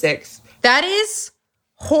 106. That is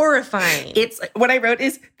horrifying. It's what I wrote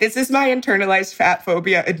is, this is my internalized fat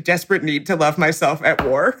phobia and desperate need to love myself at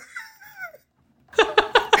war.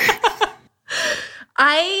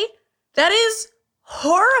 That is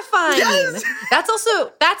horrifying. Yes. That's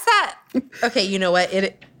that. Okay, you know what?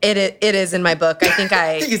 It is in my book. I think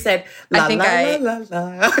you said la,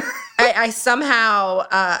 la. I somehow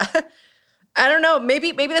I don't know.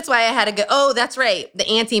 Maybe that's why I had to go. Oh, that's right. The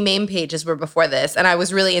anti-meme pages were before this, and I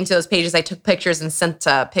was really into those pages. I took pictures and sent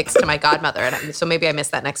pics to my godmother, and so maybe I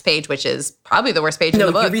missed that next page, which is probably the worst page in the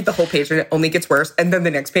book. No, you read the whole page, and it only gets worse. And then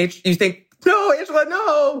the next page, you think, no, Angela,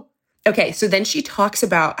 no. Okay, so then she talks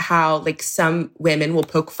about how, some women will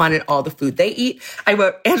poke fun at all the food they eat. I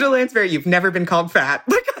wrote, Angela Lansbury, you've never been called fat.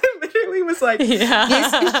 I literally was like, yeah.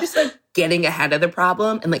 This is just, getting ahead of the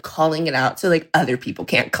problem and, calling it out so, other people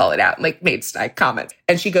can't call it out and, made snide comments.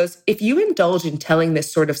 And she goes, if you indulge in telling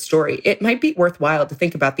this sort of story, it might be worthwhile to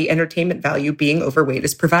think about the entertainment value being overweight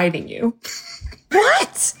is providing you.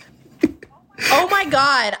 What? Oh, my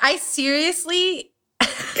God. I seriously...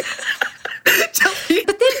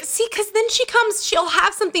 But then, because then she'll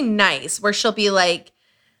have something nice where she'll be like,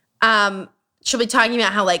 she'll be talking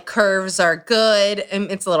about how curves are good. And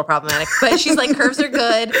it's a little problematic, but she's like, curves are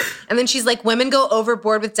good. And then she's like, women go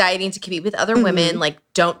overboard with dieting to compete with other women.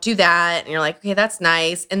 Don't do that. And you're like, okay, that's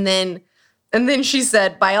nice. And then she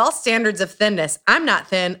said, by all standards of thinness, I'm not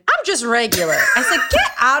thin. I'm just regular. I said,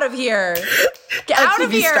 get out of here. Get out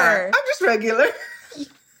of here. Star. I'm just regular.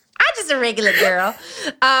 I'm just a regular girl.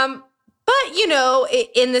 But, you know,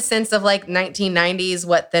 in the sense of like 1990s,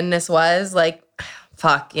 what thinness was, like,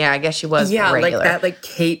 fuck, yeah, I guess she was regular. Like that, like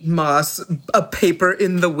Kate Moss, a paper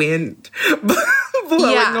in the wind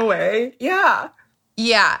blowing away. Yeah.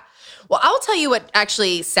 Yeah. Well, I'll tell you what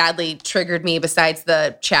actually sadly triggered me besides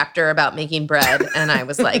the chapter about making bread. And I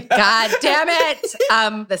was like, God damn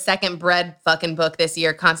it. The second bread fucking book this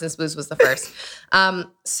year, Constance Wu's was the first.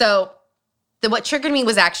 What triggered me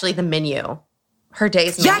was actually the menu. Her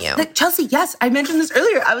day's menu. Yes, Chelsea, yes. I mentioned this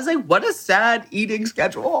earlier. I was like, what a sad eating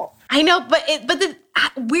schedule. I know, but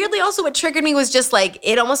weirdly also what triggered me was just like,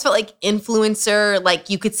 it almost felt like influencer, like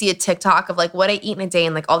you could see a TikTok of like what I eat in a day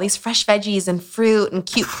and like all these fresh veggies and fruit and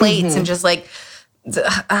cute plates and just like,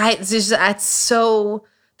 that's so,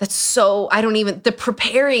 I don't even, the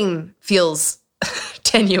preparing feels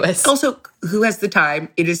tenuous. Also, who has the time?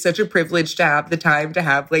 It is such a privilege to have the time to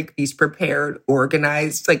have like these prepared,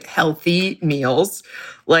 organized, like healthy meals.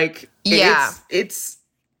 Like, it's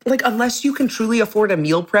like, unless you can truly afford a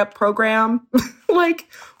meal prep program, like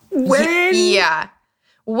when? Yeah.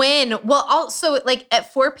 When? Well, also like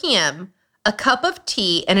at 4 p.m., a cup of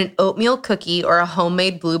tea and an oatmeal cookie or a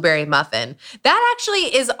homemade blueberry muffin. That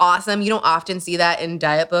actually is awesome. You don't often see that in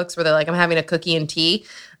diet books where they're like, I'm having a cookie and tea.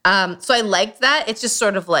 So I liked that. It's just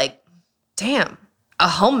sort of like, damn, a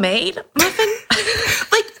homemade muffin?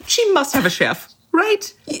 Like, she must have a chef,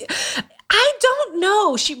 right? I don't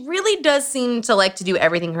know. She really does seem to like to do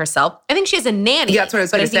everything herself. I think she has a nanny. Yeah, that's what I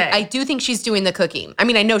was going to say. I do think she's doing the cooking. I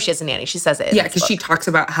mean, I know she has a nanny. She says it. Yeah, because she talks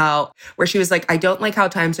about where she was like, I don't like how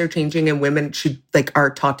times are changing and women should like are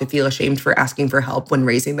taught to feel ashamed for asking for help when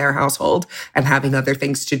raising their household and having other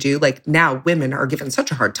things to do. Like now women are given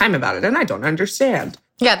such a hard time about it and I don't understand.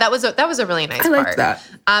 Yeah, that was a really nice part. I liked that.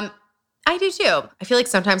 I do too. I feel like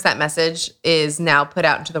sometimes that message is now put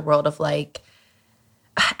out into the world of like,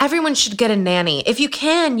 everyone should get a nanny. If you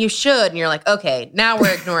can, you should. And you're like, okay, now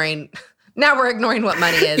we're ignoring what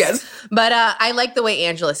money is. Yes. But I like the way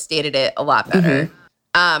Angela stated it a lot better.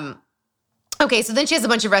 Mm-hmm. Okay, so then she has a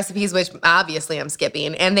bunch of recipes, which obviously I'm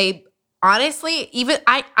skipping. And they honestly, even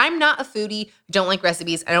I'm not a foodie, don't like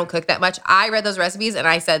recipes. I don't cook that much. I read those recipes and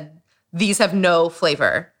I said, these have no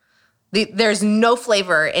flavor. There's no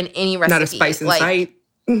flavor in any recipe. Not a spice in sight.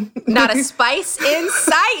 Not a spice in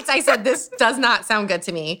sight. I said, this does not sound good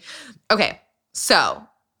to me. Okay, so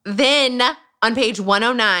then on page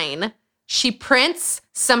 109, she prints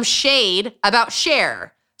some shade about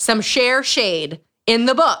Cher, some Cher shade in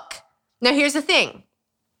the book. Now, here's the thing.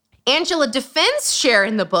 Angela defends Cher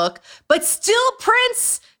in the book, but still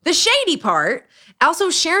prints the shady part.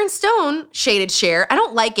 Also, Sharon Stone shaded Cher. I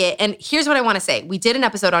don't like it. And here's what I want to say. We did an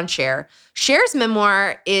episode on Cher. Cher's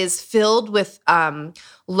memoir is filled with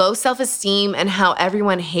low self-esteem and how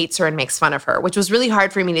everyone hates her and makes fun of her, which was really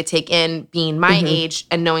hard for me to take in being my age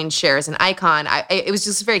and knowing Cher as an icon. It was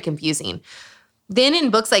just very confusing. Then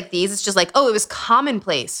in books like these, it's just like, oh, it was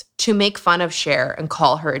commonplace to make fun of Cher and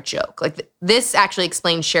call her a joke. Like this actually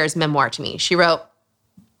explains Cher's memoir to me. She wrote,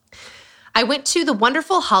 I went to the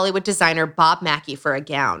wonderful Hollywood designer Bob Mackie for a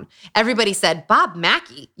gown. Everybody said, Bob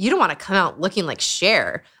Mackie, you don't want to come out looking like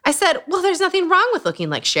Cher. I said, well, there's nothing wrong with looking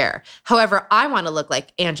like Cher. However, I want to look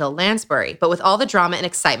like Angela Lansbury, but with all the drama and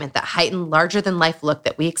excitement, that heightened larger-than-life look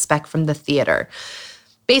that we expect from the theater.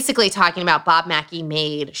 Basically talking about Bob Mackie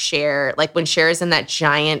made Cher, like when Cher is in that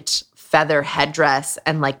giant feather headdress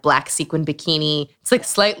and like black sequin bikini. It's like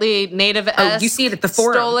slightly native-esque. Oh, you see it at the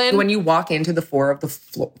forum. Stolen. When you walk into the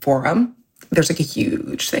forum, there's like a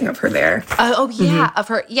huge thing of her there. Of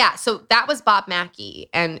her. Yeah, so that was Bob Mackie,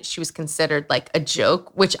 and she was considered like a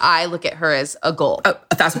joke, which I look at her as a goal.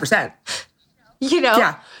 1,000%. You know?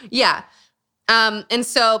 Yeah. Yeah. And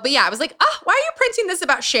so, but yeah, I was like, why are you printing this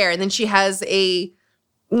about Cher? And then she has a,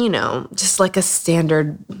 just like a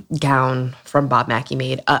standard gown from Bob Mackie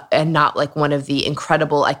made, and not like one of the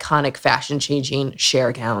incredible, iconic, fashion-changing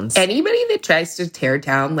Cher gowns. Anybody that tries to tear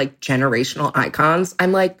down like generational icons,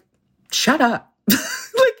 I'm like, shut up.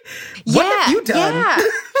 What have you done? Yeah.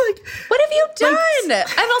 What have you done?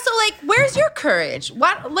 And also, where's your courage?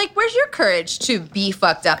 Where's your courage to be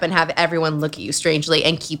fucked up and have everyone look at you strangely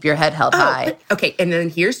and keep your head held high? Okay, and then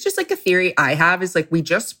here's just like a theory I have is we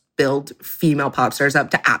just build female pop stars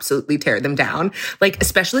up to absolutely tear them down.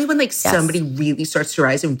 Especially when somebody really starts to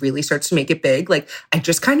rise and really starts to make it big. I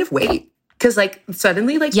just kind of wait. Because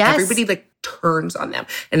suddenly everybody turns on them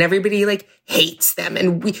and everybody hates them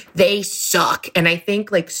and they suck. And I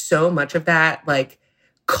think so much of that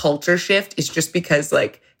culture shift is just because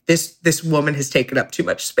this woman has taken up too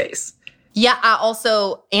much space. Yeah.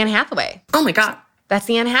 Also Anne Hathaway. Oh my God. That's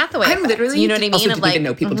the Anne Hathaway. I literally, you know what I mean? Also didn't even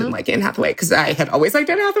know people didn't like Anne Hathaway because I had always liked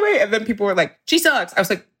Anne Hathaway. And then people were like, she sucks. I was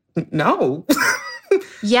like, no.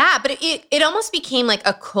 Yeah, but it almost became like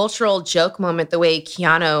a cultural joke moment the way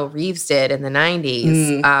Keanu Reeves did in the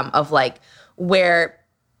 90s, of like where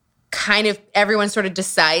kind of everyone sort of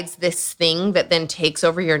decides this thing that then takes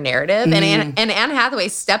over your narrative. And Anne Hathaway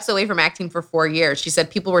steps away from acting for 4 years. She said,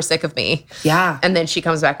 people were sick of me. Yeah. And then she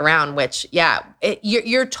comes back around, which,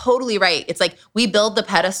 you're totally right. It's like we build the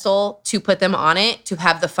pedestal to put them on it to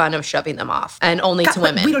have the fun of shoving them off, and only to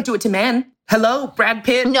women. We don't do it to men. Hello, Brad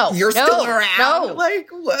Pitt. No, you're still around. No. Like,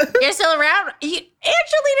 what? You're still around. Angelina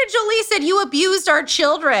Jolie said, you abused our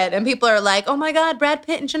children. And people are like, oh my God, Brad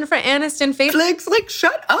Pitt and Jennifer Aniston. Like,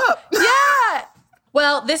 shut up. Yeah.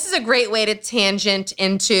 Well, this is a great way to tangent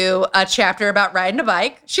into a chapter about riding a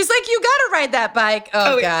bike. She's like, you got to ride that bike.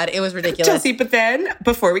 Oh God, it was ridiculous. Chelsea, but then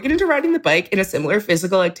before we get into riding the bike in a similar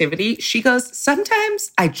physical activity, she goes,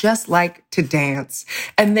 sometimes I just like to dance.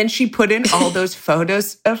 And then she put in all those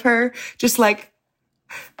photos of her just like,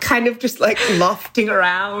 kind of just like lofting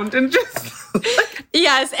around and just like.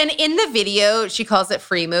 Yes, and in the video, she calls it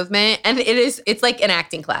free movement, and it's like an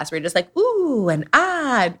acting class where you're just like, ooh, and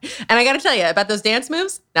ah. And I got to tell you, about those dance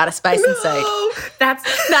moves, not a spice in sight.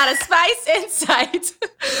 That's not a spice in sight.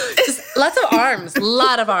 Just lots of arms, a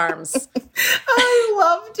lot of arms. I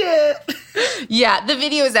loved it. Yeah, the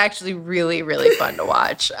video is actually really, really fun to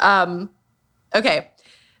watch. Okay,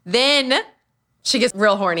 then she gets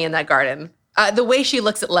real horny in that garden. The way she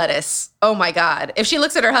looks at lettuce, oh my God. If she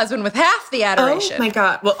looks at her husband with half the adoration. Oh my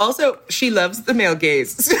God. Well, also, she loves the male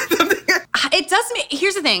gaze. It doesn't.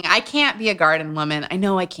 Here's the thing. I can't be a garden woman. I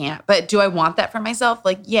know I can't. But do I want that for myself?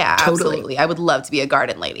 Like, yeah, totally. Absolutely. I would love to be a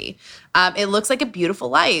garden lady. It looks like a beautiful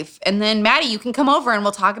life. And then, Mattie, you can come over and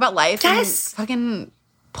we'll talk about life. Yes. And fucking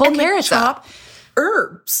pull carrots up.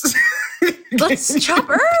 Herbs. Let's chop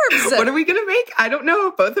herbs. What are we going to make? I don't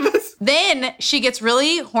know. Both of us. Then she gets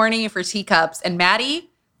really horny for teacups. And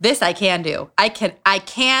Mattie, this I can do. I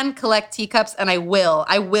can collect teacups, and I will.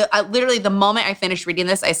 Literally, the moment I finished reading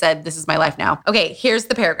this, I said, this is my life now. Okay, here's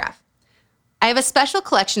the paragraph. I have a special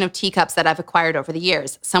collection of teacups that I've acquired over the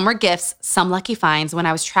years. Some were gifts, some lucky finds when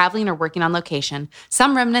I was traveling or working on location,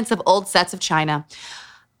 some remnants of old sets of china.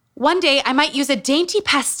 One day, I might use a dainty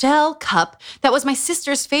pastel cup that was my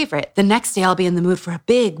sister's favorite. The next day, I'll be in the mood for a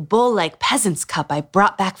big, bowl-like peasant's cup I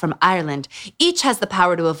brought back from Ireland. Each has the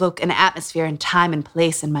power to evoke an atmosphere and time and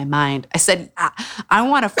place in my mind. I said, I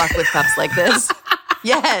want to fuck with cups like this.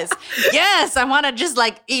 Yes, I want to just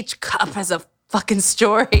like each cup has a fucking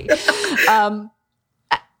story. And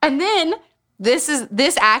then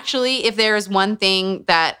this actually, if there is one thing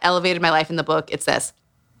that elevated my life in the book, it's this.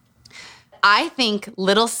 I think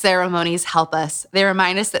little ceremonies help us. They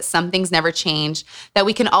remind us that some things never change, that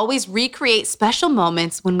we can always recreate special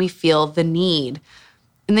moments when we feel the need.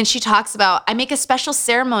 And then she talks about, I make a special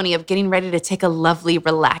ceremony of getting ready to take a lovely,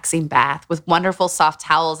 relaxing bath with wonderful soft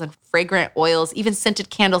towels and fragrant oils, even scented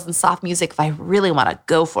candles and soft music if I really want to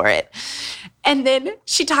go for it. And then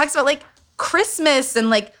she talks about like Christmas and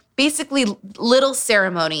like basically little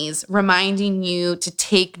ceremonies reminding you to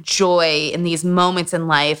take joy in these moments in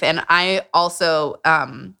life. And I also,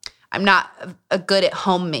 I'm not good at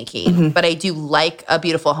homemaking, but I do like a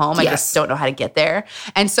beautiful home. I just don't know how to get there.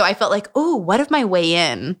 And so I felt like, oh, what if my way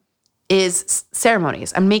in is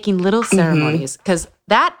ceremonies? I'm making little ceremonies because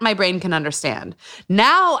that my brain can understand.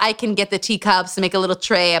 Now I can get the teacups and make a little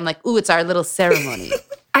tray. I'm like, ooh, it's our little ceremony.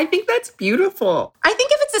 I think that's beautiful. I think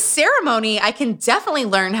if it's a ceremony, I can definitely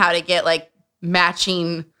learn how to get like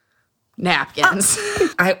matching napkins.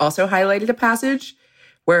 I also highlighted a passage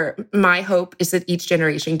where my hope is that each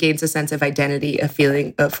generation gains a sense of identity, a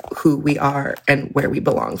feeling of who we are and where we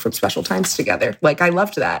belong from special times together. Like, I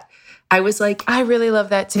loved that. I was like, I really love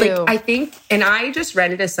that too. Like, I think, and I just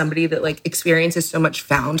read it as somebody that like experiences so much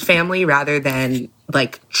found family rather than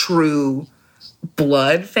like true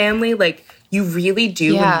blood family. Like, you really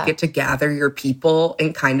do when you get to gather your people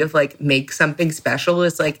and kind of like make something special.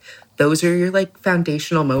 It's like, those are your like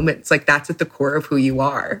foundational moments. Like, that's at the core of who you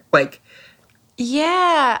are. Like,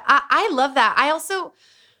 yeah, I love that.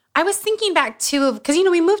 I was thinking back too, because, you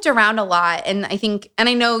know, we moved around a lot. And I think, and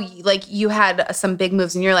I know like you had some big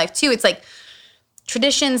moves in your life too. It's like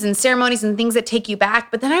traditions and ceremonies and things that take you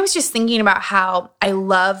back. But then I was just thinking about how I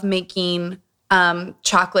love making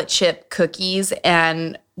chocolate chip cookies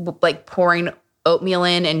and like pouring oatmeal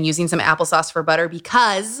in and using some applesauce for butter,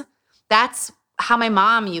 because that's how my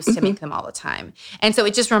mom used to make them all the time. And so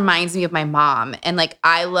it just reminds me of my mom. And like,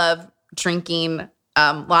 I love drinking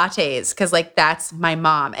lattes because like that's my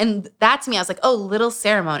mom. And that to me, I was like, oh, little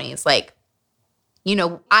ceremonies. Like you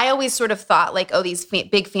know, I always sort of thought like, oh, these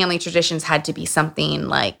big family traditions had to be something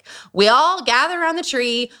like we all gather around the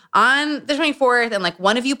tree on the 24th and like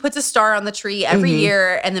one of you puts a star on the tree every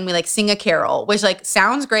year and then we like sing a carol, which like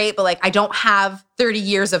sounds great, but like I don't have 30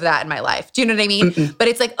 years of that in my life. Do you know what I mean? But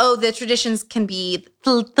it's like, oh, the traditions can be,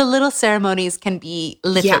 the little ceremonies can be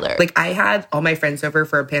littler. Yeah, like I had all my friends over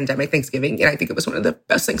for a pandemic Thanksgiving and I think it was one of the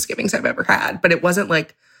best Thanksgivings I've ever had, but it wasn't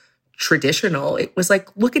like traditional. It was like,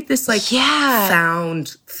 look at this like found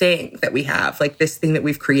thing that we have, like this thing that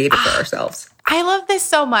we've created for ourselves. I love this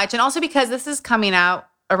so much. And also because this is coming out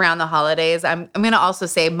around the holidays, I'm going to also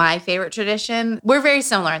say my favorite tradition. We're very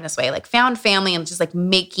similar in this way, like found family and just like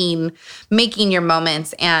making your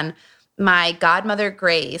moments. And my godmother,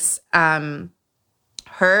 Grace,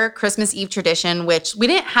 her Christmas Eve tradition, which we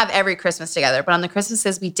didn't have every Christmas together, but on the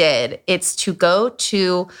Christmases we did, it's to go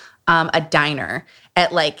to a diner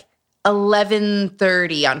at like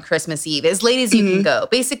 11:30 on Christmas Eve, as late as you can go.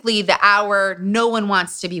 Basically, the hour no one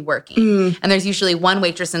wants to be working. And there's usually one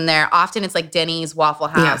waitress in there. Often it's like Denny's, Waffle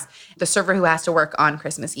House, the server who has to work on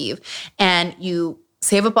Christmas Eve. And you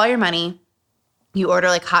save up all your money, you order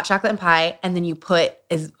like hot chocolate and pie, and then you put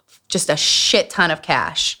just a shit ton of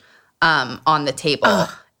cash on the table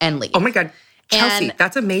and leave. Oh my God. Chelsea,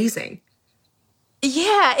 that's amazing.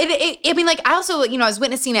 Yeah. I mean, like, I also, you know, I was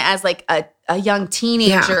witnessing it as like a young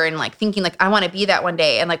teenager and like thinking like, I want to be that one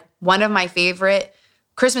day. And like one of my favorite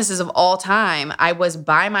Christmases of all time, I was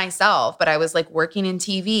by myself, but I was like working in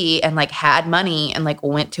TV and like had money and like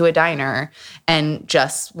went to a diner and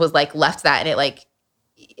just was like left that. And it like,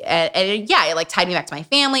 it like tied me back to my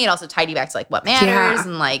family. It also tied you back to like what matters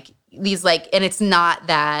and like these like, and it's not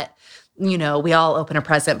that, you know, we all open a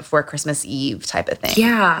present before Christmas Eve type of thing.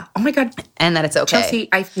 Yeah. Oh my God. And that it's okay. Chelsea,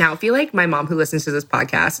 I now feel like my mom who listens to this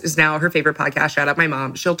podcast is now her favorite podcast. Shout out my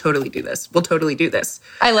mom. She'll totally do this. We'll totally do this.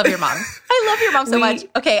 I love your mom. I love your mom so much.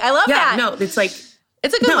 Okay. I love that. No, it's like,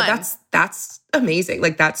 it's a good one. That's amazing.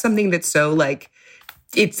 Like that's something that's so like,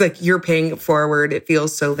 it's like you're paying it forward. It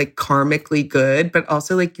feels so like karmically good, but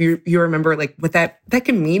also like you remember like what that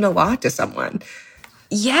can mean a lot to someone.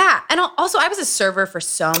 Yeah. And also I was a server for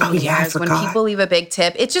so many years. When people leave a big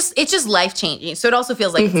tip, it's just life-changing. So it also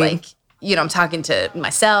feels like it's like, you know, I'm talking to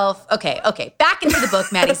myself. Okay. Back into the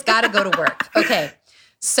book. Maddie's got to go to work. Okay.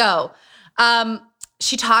 So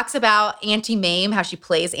she talks about Auntie Mame, how she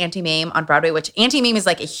plays Auntie Mame on Broadway, which Auntie Mame is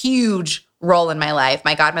like a huge role in my life.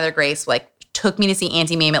 My godmother, Grace, like took me to see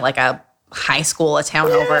Auntie Mame at like a high school, a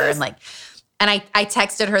town over. And I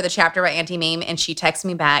texted her the chapter about Auntie Mame and she texted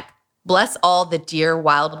me back, "Bless all the dear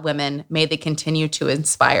wild women. May they continue to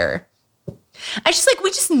inspire." I just like, we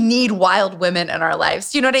just need wild women in our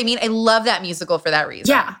lives. Do you know what I mean? I love that musical for that reason.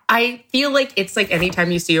 Yeah. I feel like it's like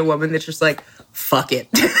anytime you see a woman that's just like, fuck it.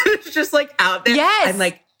 It's just like out there. Yes. I'm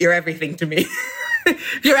like, you're everything to me.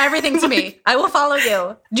 You're everything to me. I will follow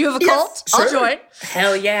you. Do you have a cult? Sure. I'll join.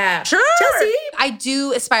 Hell yeah. Sure. Chelsea. I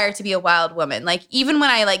do aspire to be a wild woman. Like even when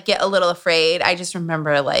I like get a little afraid, I just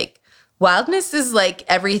remember like, wildness is like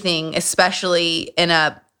everything, especially in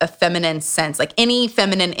a feminine sense. Like any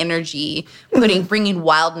feminine energy, bringing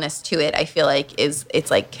wildness to it, I feel like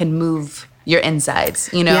it's like can move your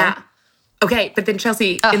insides, you know? Yeah. Okay, but then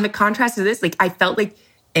Chelsea, in the contrast to this, like I felt like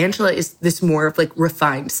Angela is this more of like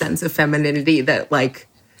refined sense of femininity that like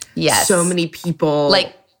so many people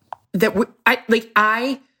like that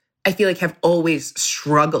I feel like have always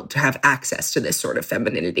struggled to have access to this sort of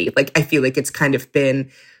femininity. Like I feel like it's kind of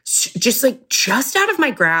been just out of my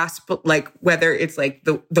grasp, but like whether it's like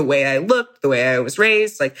the way I looked, the way I was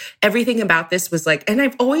raised, like everything about this was like, and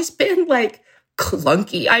I've always been like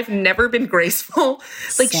clunky. I've never been graceful.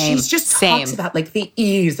 Like she's just talks about like the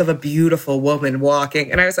ease of a beautiful woman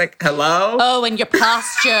walking. And I was like, hello? Oh, and your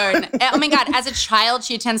posture. And, oh my God, as a child,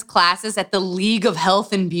 she attends classes at the League of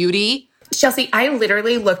Health and Beauty. Chelsea, I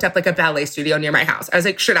literally looked up like a ballet studio near my house. I was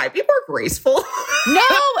like, should I be more graceful? No.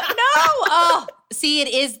 Oh, see, it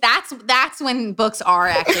is. That's when books are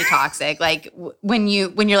actually toxic. Like when you're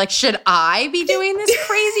like, should I be doing this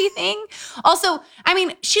crazy thing? Also, I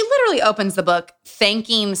mean, she literally opens the book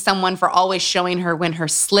thanking someone for always showing her when her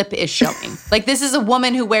slip is showing. Like this is a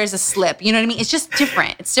woman who wears a slip. You know what I mean? It's just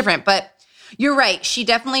different. It's different, but you're right. She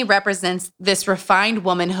definitely represents this refined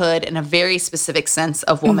womanhood and a very specific sense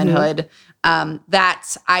of womanhood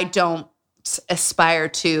that I don't aspire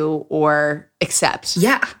to or accept.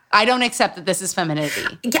 Yeah. I don't accept that this is femininity.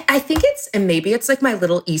 Yeah, I think maybe it's like my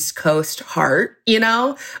little East Coast heart, you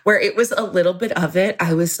know, where it was a little bit of it.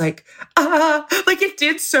 I was like, like it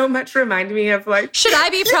did so much remind me of like, should I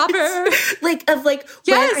be proper?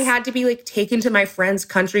 When I had to be like taken to my friends'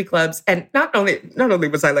 country clubs. And not only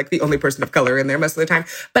was I like the only person of color in there most of the time,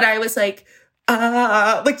 but I was like,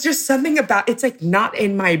 Like just something about, it's like not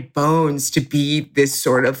in my bones to be this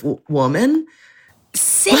sort of woman.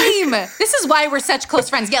 Same. This is why we're such close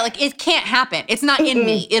friends. Yeah, like it can't happen. It's not in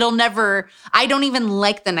me. It'll never, I don't even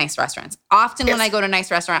like the nice restaurants. Often when I go to a nice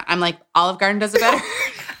restaurant, I'm like, Olive Garden does it better.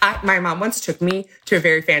 My mom once took me to a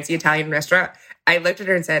very fancy Italian restaurant. I looked at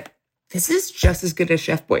her and said, this is just as good as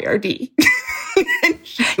Chef Boyardee. And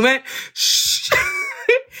she went, shh.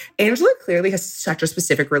 Angela clearly has such a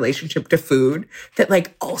specific relationship to food that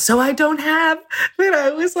like also I don't have. That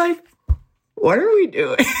I was like, what are we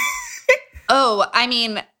doing? Oh, I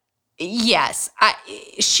mean, yes.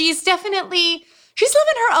 She's living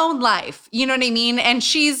her own life. You know what I mean? And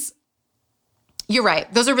you're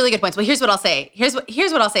right. Those are really good points. Well, here's what I'll say. Here's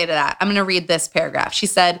what I'll say to that. I'm going to read this paragraph. She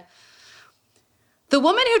said, the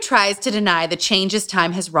woman who tries to deny the changes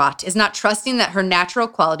time has wrought is not trusting that her natural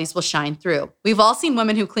qualities will shine through. We've all seen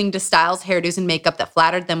women who cling to styles, hairdos, and makeup that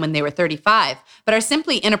flattered them when they were 35, but are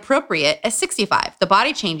simply inappropriate at 65. The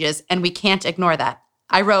body changes, and we can't ignore that.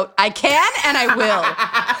 I wrote, I can and I will.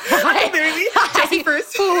 Literally, Jesse, for a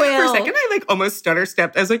second, I like almost stutter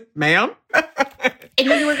stepped. I was like, ma'am? And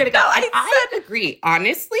then you were going to go, I agree.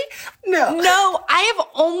 Honestly, no. No,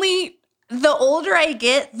 the older I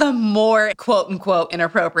get, the more quote unquote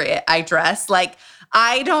inappropriate I dress. Like,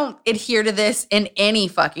 I don't adhere to this in any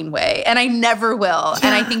fucking way. And I never will. Yeah.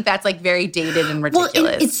 And I think that's like very dated and ridiculous.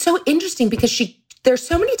 Well, it's so interesting because there's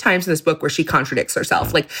so many times in this book where she contradicts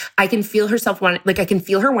herself. Like I can feel I can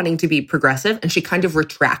feel her wanting to be progressive and she kind of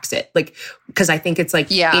retracts it. Like, cause I think it's like,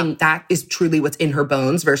 that is truly what's in her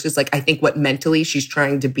bones versus like, I think what mentally she's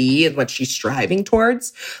trying to be and what she's striving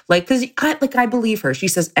towards. Like, cause I believe her. She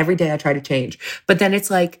says every day I try to change, but then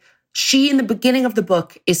it's like she in the beginning of the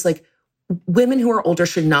book is like, women who are older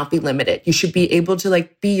should not be limited. You should be able to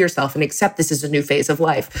like be yourself and accept this is a new phase of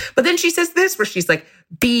life. But then she says this where she's like,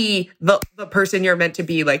 be the person you're meant to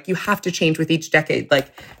be. Like you have to change with each decade.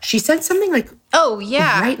 Like she said something like, oh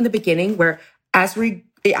yeah, right in the beginning where as we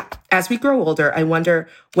grow older, I wonder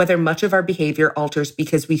whether much of our behavior alters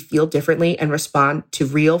because we feel differently and respond to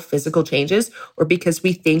real physical changes or because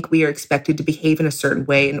we think we are expected to behave in a certain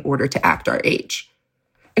way in order to act our age.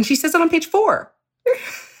 And she says it on page 4.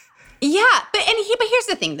 Yeah, but here's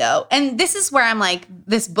the thing, though. And this is where I'm like,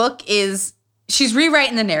 this book she's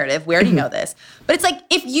rewriting the narrative. We already know this. But it's like,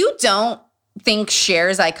 if you don't think Cher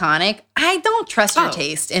is iconic, I don't trust your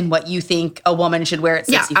taste in what you think a woman should wear at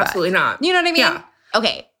 65. Yeah, absolutely not. You know what I mean? Yeah.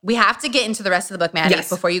 Okay, we have to get into the rest of the book, Mattie,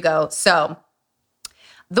 before you go. So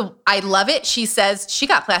I love it. She says she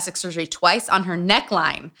got plastic surgery twice on her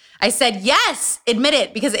neckline. I said, yes, admit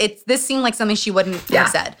it, because this seemed like something she wouldn't have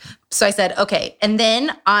said. So I said, okay. And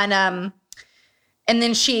then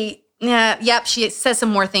she says some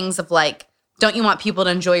more things of like, don't you want people to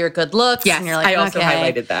enjoy your good looks? Yes, and you're like, I also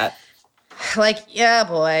highlighted that. Like, yeah,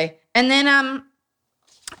 boy. And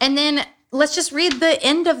then let's just read the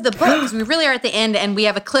end of the book because we really are at the end and we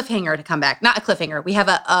have a cliffhanger to come back. Not a cliffhanger. We have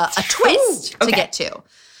a twist to get to.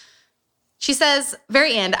 She says,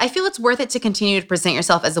 very end, I feel it's worth it to continue to present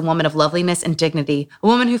yourself as a woman of loveliness and dignity, a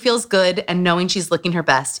woman who feels good and knowing she's looking her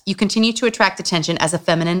best. You continue to attract attention as a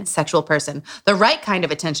feminine, sexual person. The right kind of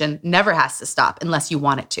attention never has to stop unless you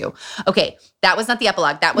want it to. Okay, that was not the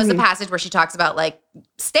epilogue. That was the passage where she talks about like,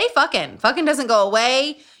 stay fucking. Fucking doesn't go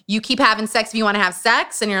away. You keep having sex if you want to have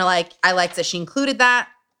sex. And you're like, I liked that she included that.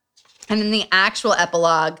 And in the actual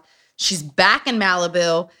epilogue, she's back in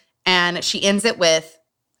Malibu and she ends it with,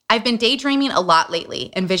 I've been daydreaming a lot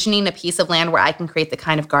lately, envisioning a piece of land where I can create the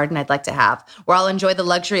kind of garden I'd like to have, where I'll enjoy the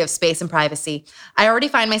luxury of space and privacy. I already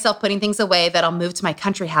find myself putting things away that I'll move to my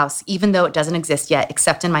country house, even though it doesn't exist yet,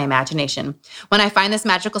 except in my imagination. When I find this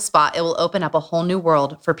magical spot, it will open up a whole new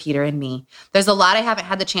world for Peter and me. There's a lot I haven't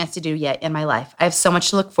had the chance to do yet in my life. I have so much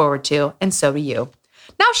to look forward to, and so do you.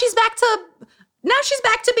 Now she's back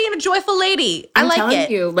to being a joyful lady. I like it. I'm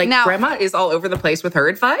telling you, like now, Grandma is all over the place with her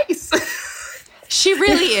advice. She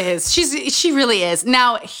really is. She really is.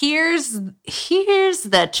 Now, here's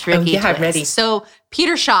the tricky twist. I'm ready. So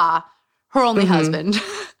Peter Shaw, her only husband,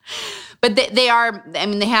 but they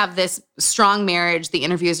have this strong marriage. The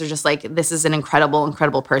interviews are just like, this is an incredible,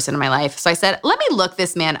 incredible person in my life. So I said, let me look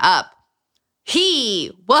this man up.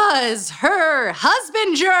 He was her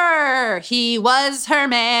husbander. He was her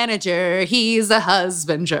manager. He's a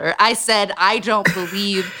husbander. I said, I don't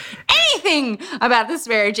believe anything about this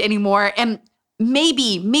marriage anymore. And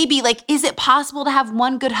maybe, like, is it possible to have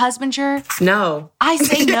one good husbander? No. I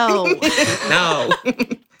say no. No.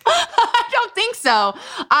 I don't think so.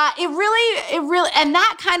 It really, and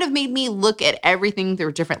that kind of made me look at everything through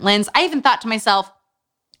a different lens. I even thought to myself,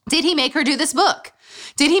 did he make her do this book?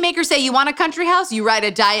 Did he make her say, you want a country house? You write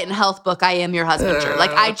a diet and health book. I am your husbander.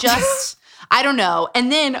 Like, I don't know.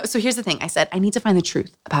 And then, so here's the thing. I said, I need to find the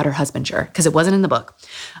truth about her husbander because it wasn't in the book.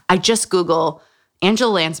 I just Google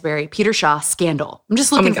Angela Lansbury, Peter Shaw, scandal. I'm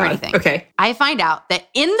just looking for anything. Okay. I find out that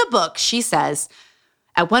in the book, she says,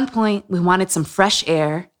 at one point, we wanted some fresh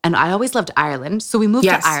air, and I always loved Ireland, so we moved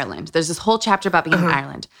to Ireland. There's this whole chapter about being in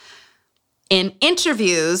Ireland. In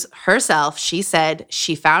interviews herself, she said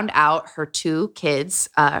she found out her 2 kids,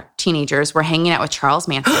 teenagers, were hanging out with Charles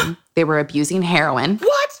Manson. They were abusing heroin.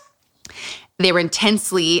 What? They were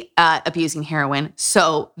intensely abusing heroin.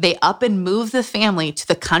 So they up and move the family to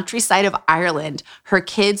the countryside of Ireland. Her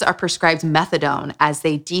kids are prescribed methadone as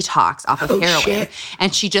they detox off of heroin. Shit.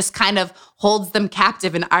 And she just kind of holds them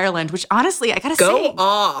captive in Ireland, which honestly, I gotta say. Go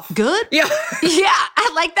off. Good? Yeah. Yeah,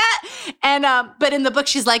 I like that. And but in the book,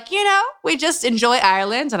 she's like, we just enjoy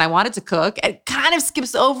Ireland and I wanted to cook. It kind of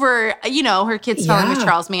skips over, her kids falling with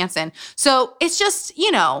Charles Manson. So it's just,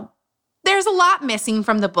 there's a lot missing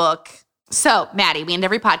from the book. So, Mattie, we end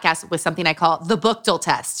every podcast with something I call the Bookdale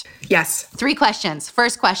test. Yes. 3 questions.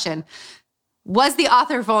 First question, was the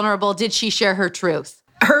author vulnerable? Did she share her truth?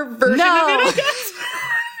 Her version of it, I guess?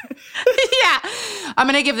 Yeah. I'm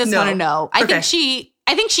going to give this one a no. I think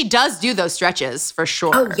she does do those stretches for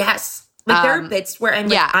sure. Oh, yes. Like there are bits where I'm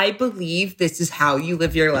like, I believe this is how you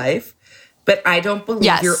live your life, but I don't believe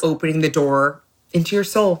you're opening the door into your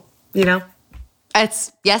soul,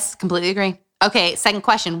 Yes, completely agree. Okay, second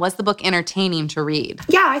question. Was the book entertaining to read?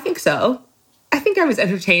 Yeah, I think so. I think I was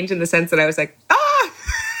entertained in the sense that I was like,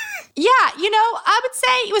 Yeah, I would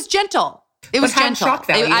say it was gentle. It was gentle. Shock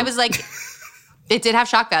value. I was like, it did have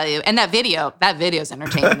shock value. And that video's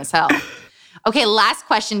entertaining as hell. Okay, last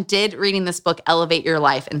question. Did reading this book elevate your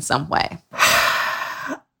life in some way?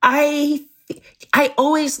 I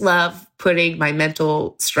always love putting my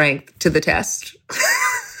mental strength to the test.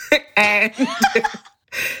 And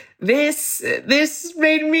this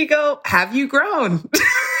made me go, have you grown?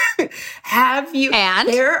 Have you? And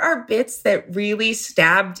there are bits that really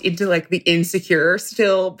stabbed into like the insecure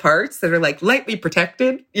still parts that are like lightly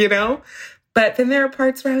protected, But then there are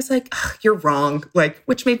parts where I was like, you're wrong. Like,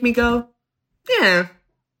 which made me go, yeah,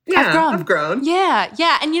 I've grown.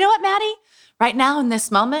 Yeah. And you know what, Mattie? Right now in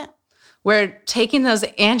this moment, we're taking those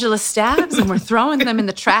Angela stabs and we're throwing them in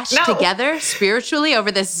the trash together spiritually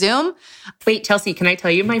over this Zoom. Wait, Chelsea, can I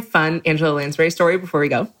tell you my fun Angela Lansbury story before we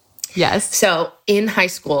go? Yes. So in high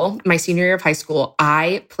school, my senior year of high school,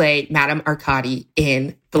 I played Madame Arcady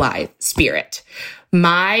in Blythe Spirit.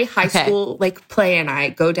 My high school play and I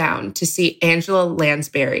go down to see Angela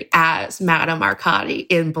Lansbury as Madame Arcady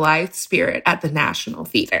in Blythe Spirit at the National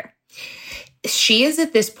Theater. She is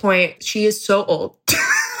at this point, she is so old.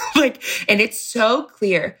 And it's so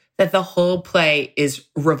clear that the whole play is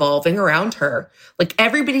revolving around her. Like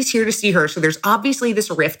everybody's here to see her. So there's obviously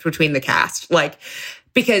this rift between the cast.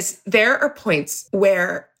 Because there are points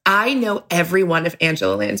where I know every one of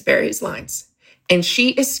Angela Lansbury's lines. And she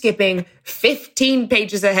is skipping 15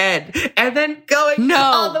 pages ahead and then going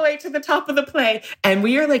all the way to the top of the play. And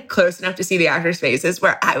we are close enough to see the actors' faces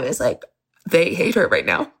where I was like, they hate her right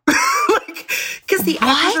now. Because the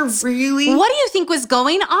actors are really... What do you think was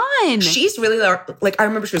going on? She's really I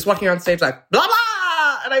remember she was walking around stage like, blah,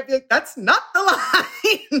 blah. And I'd be like, that's not the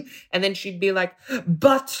line. And then she'd be like,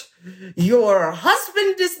 but your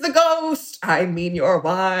husband is the ghost. I mean, your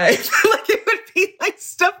wife. It would be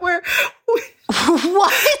stuff where...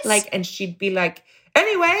 What? And she'd be like,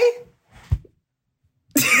 anyway...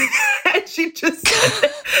 and she just and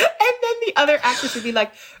then the other actress would be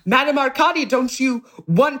like, Madame Arcady, don't you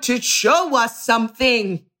want to show us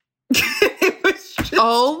something? It was just...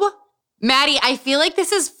 Mattie, I feel like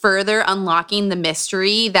this is further unlocking the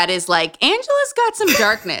mystery that is Angela's got some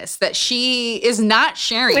darkness that she is not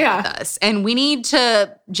sharing with us. And we need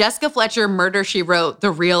to Jessica Fletcher Murder, She Wrote,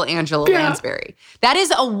 the real Angela Lansbury. That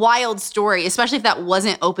is a wild story, especially if that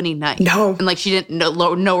wasn't opening night. No. And she didn't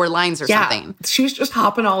know her lines or something. She was just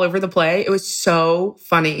hopping all over the play. It was so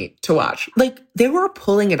funny to watch. They were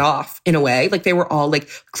pulling it off in a way. They were all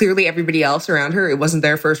clearly everybody else around her. It wasn't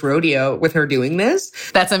their first rodeo with her doing this.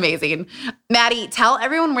 That's amazing. Mattie, tell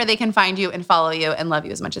everyone where they can find you and follow you and love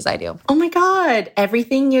you as much as I do. Oh my God.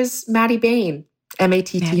 Everything is Mattie Bayne.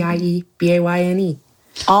 MattiieBayne.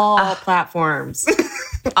 All platforms.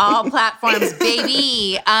 All platforms,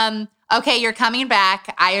 baby. Okay, you're coming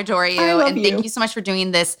back. I adore you. And thank you so much for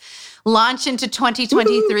doing this launch into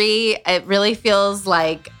 2023. It really feels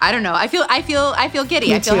like, I don't know. I feel giddy.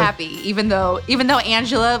 Me I feel too. happy. Even though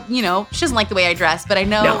Angela, she doesn't like the way I dress, but I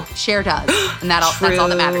know Cher does. And that's all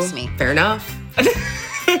that matters to me. Fair enough.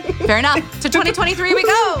 Fair enough. To 2023 we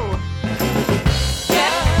go.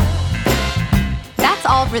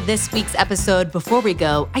 for this week's episode. Before we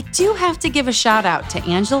go, I do have to give a shout out to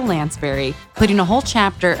Angela Lansbury, putting a whole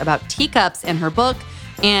chapter about teacups in her book,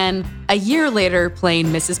 and a year later playing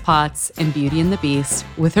Mrs. Potts in Beauty and the Beast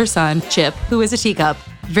with her son, Chip, who is a teacup.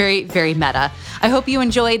 Very, very meta. I hope you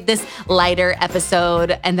enjoyed this lighter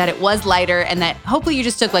episode and that it was lighter and that hopefully you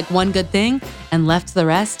just took like one good thing and left the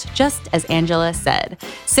rest, just as Angela said.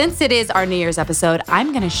 Since it is our New Year's episode,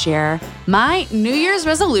 I'm going to share my New Year's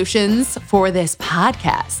resolutions for this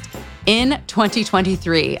podcast. In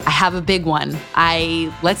 2023, I have a big one.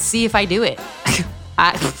 Let's see if I do it.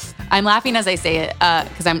 I'm laughing as I say it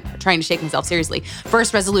because I'm trying to shake myself seriously.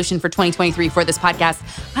 First resolution for 2023 for this podcast,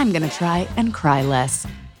 I'm going to try and cry less.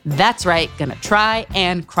 That's right, going to try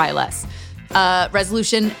and cry less.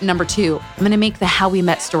 Resolution number 2, I'm going to make the How We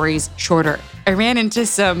Met stories shorter. I ran into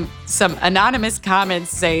some anonymous comments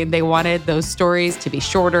saying they wanted those stories to be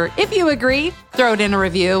shorter. If you agree, throw it in a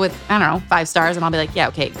review with, 5 stars, and I'll be like, yeah,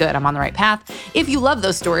 okay, good, I'm on the right path. If you love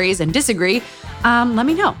those stories and disagree, let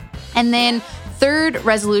me know. And then third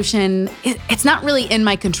resolution, it's not really in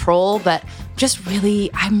my control, but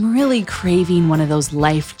I'm really craving one of those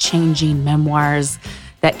life-changing memoirs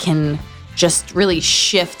that can just really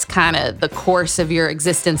shift kind of the course of your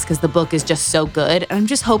existence because the book is just so good. And I'm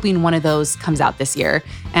just hoping one of those comes out this year.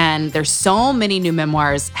 And there's so many new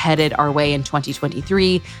memoirs headed our way in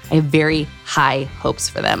 2023. I have very high hopes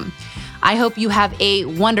for them. I hope you have a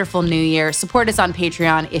wonderful new year. Support us on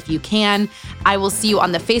Patreon if you can. I will see you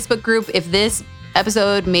on the Facebook group. If this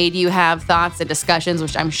episode made you have thoughts and discussions,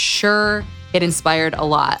 which I'm sure it inspired a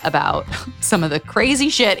lot about some of the crazy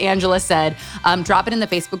shit Angela said, drop it in the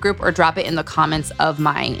Facebook group or drop it in the comments of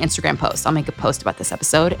my Instagram post. I'll make a post about this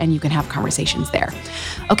episode and you can have conversations there.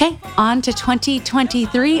 Okay, on to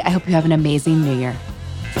 2023. I hope you have an amazing new year.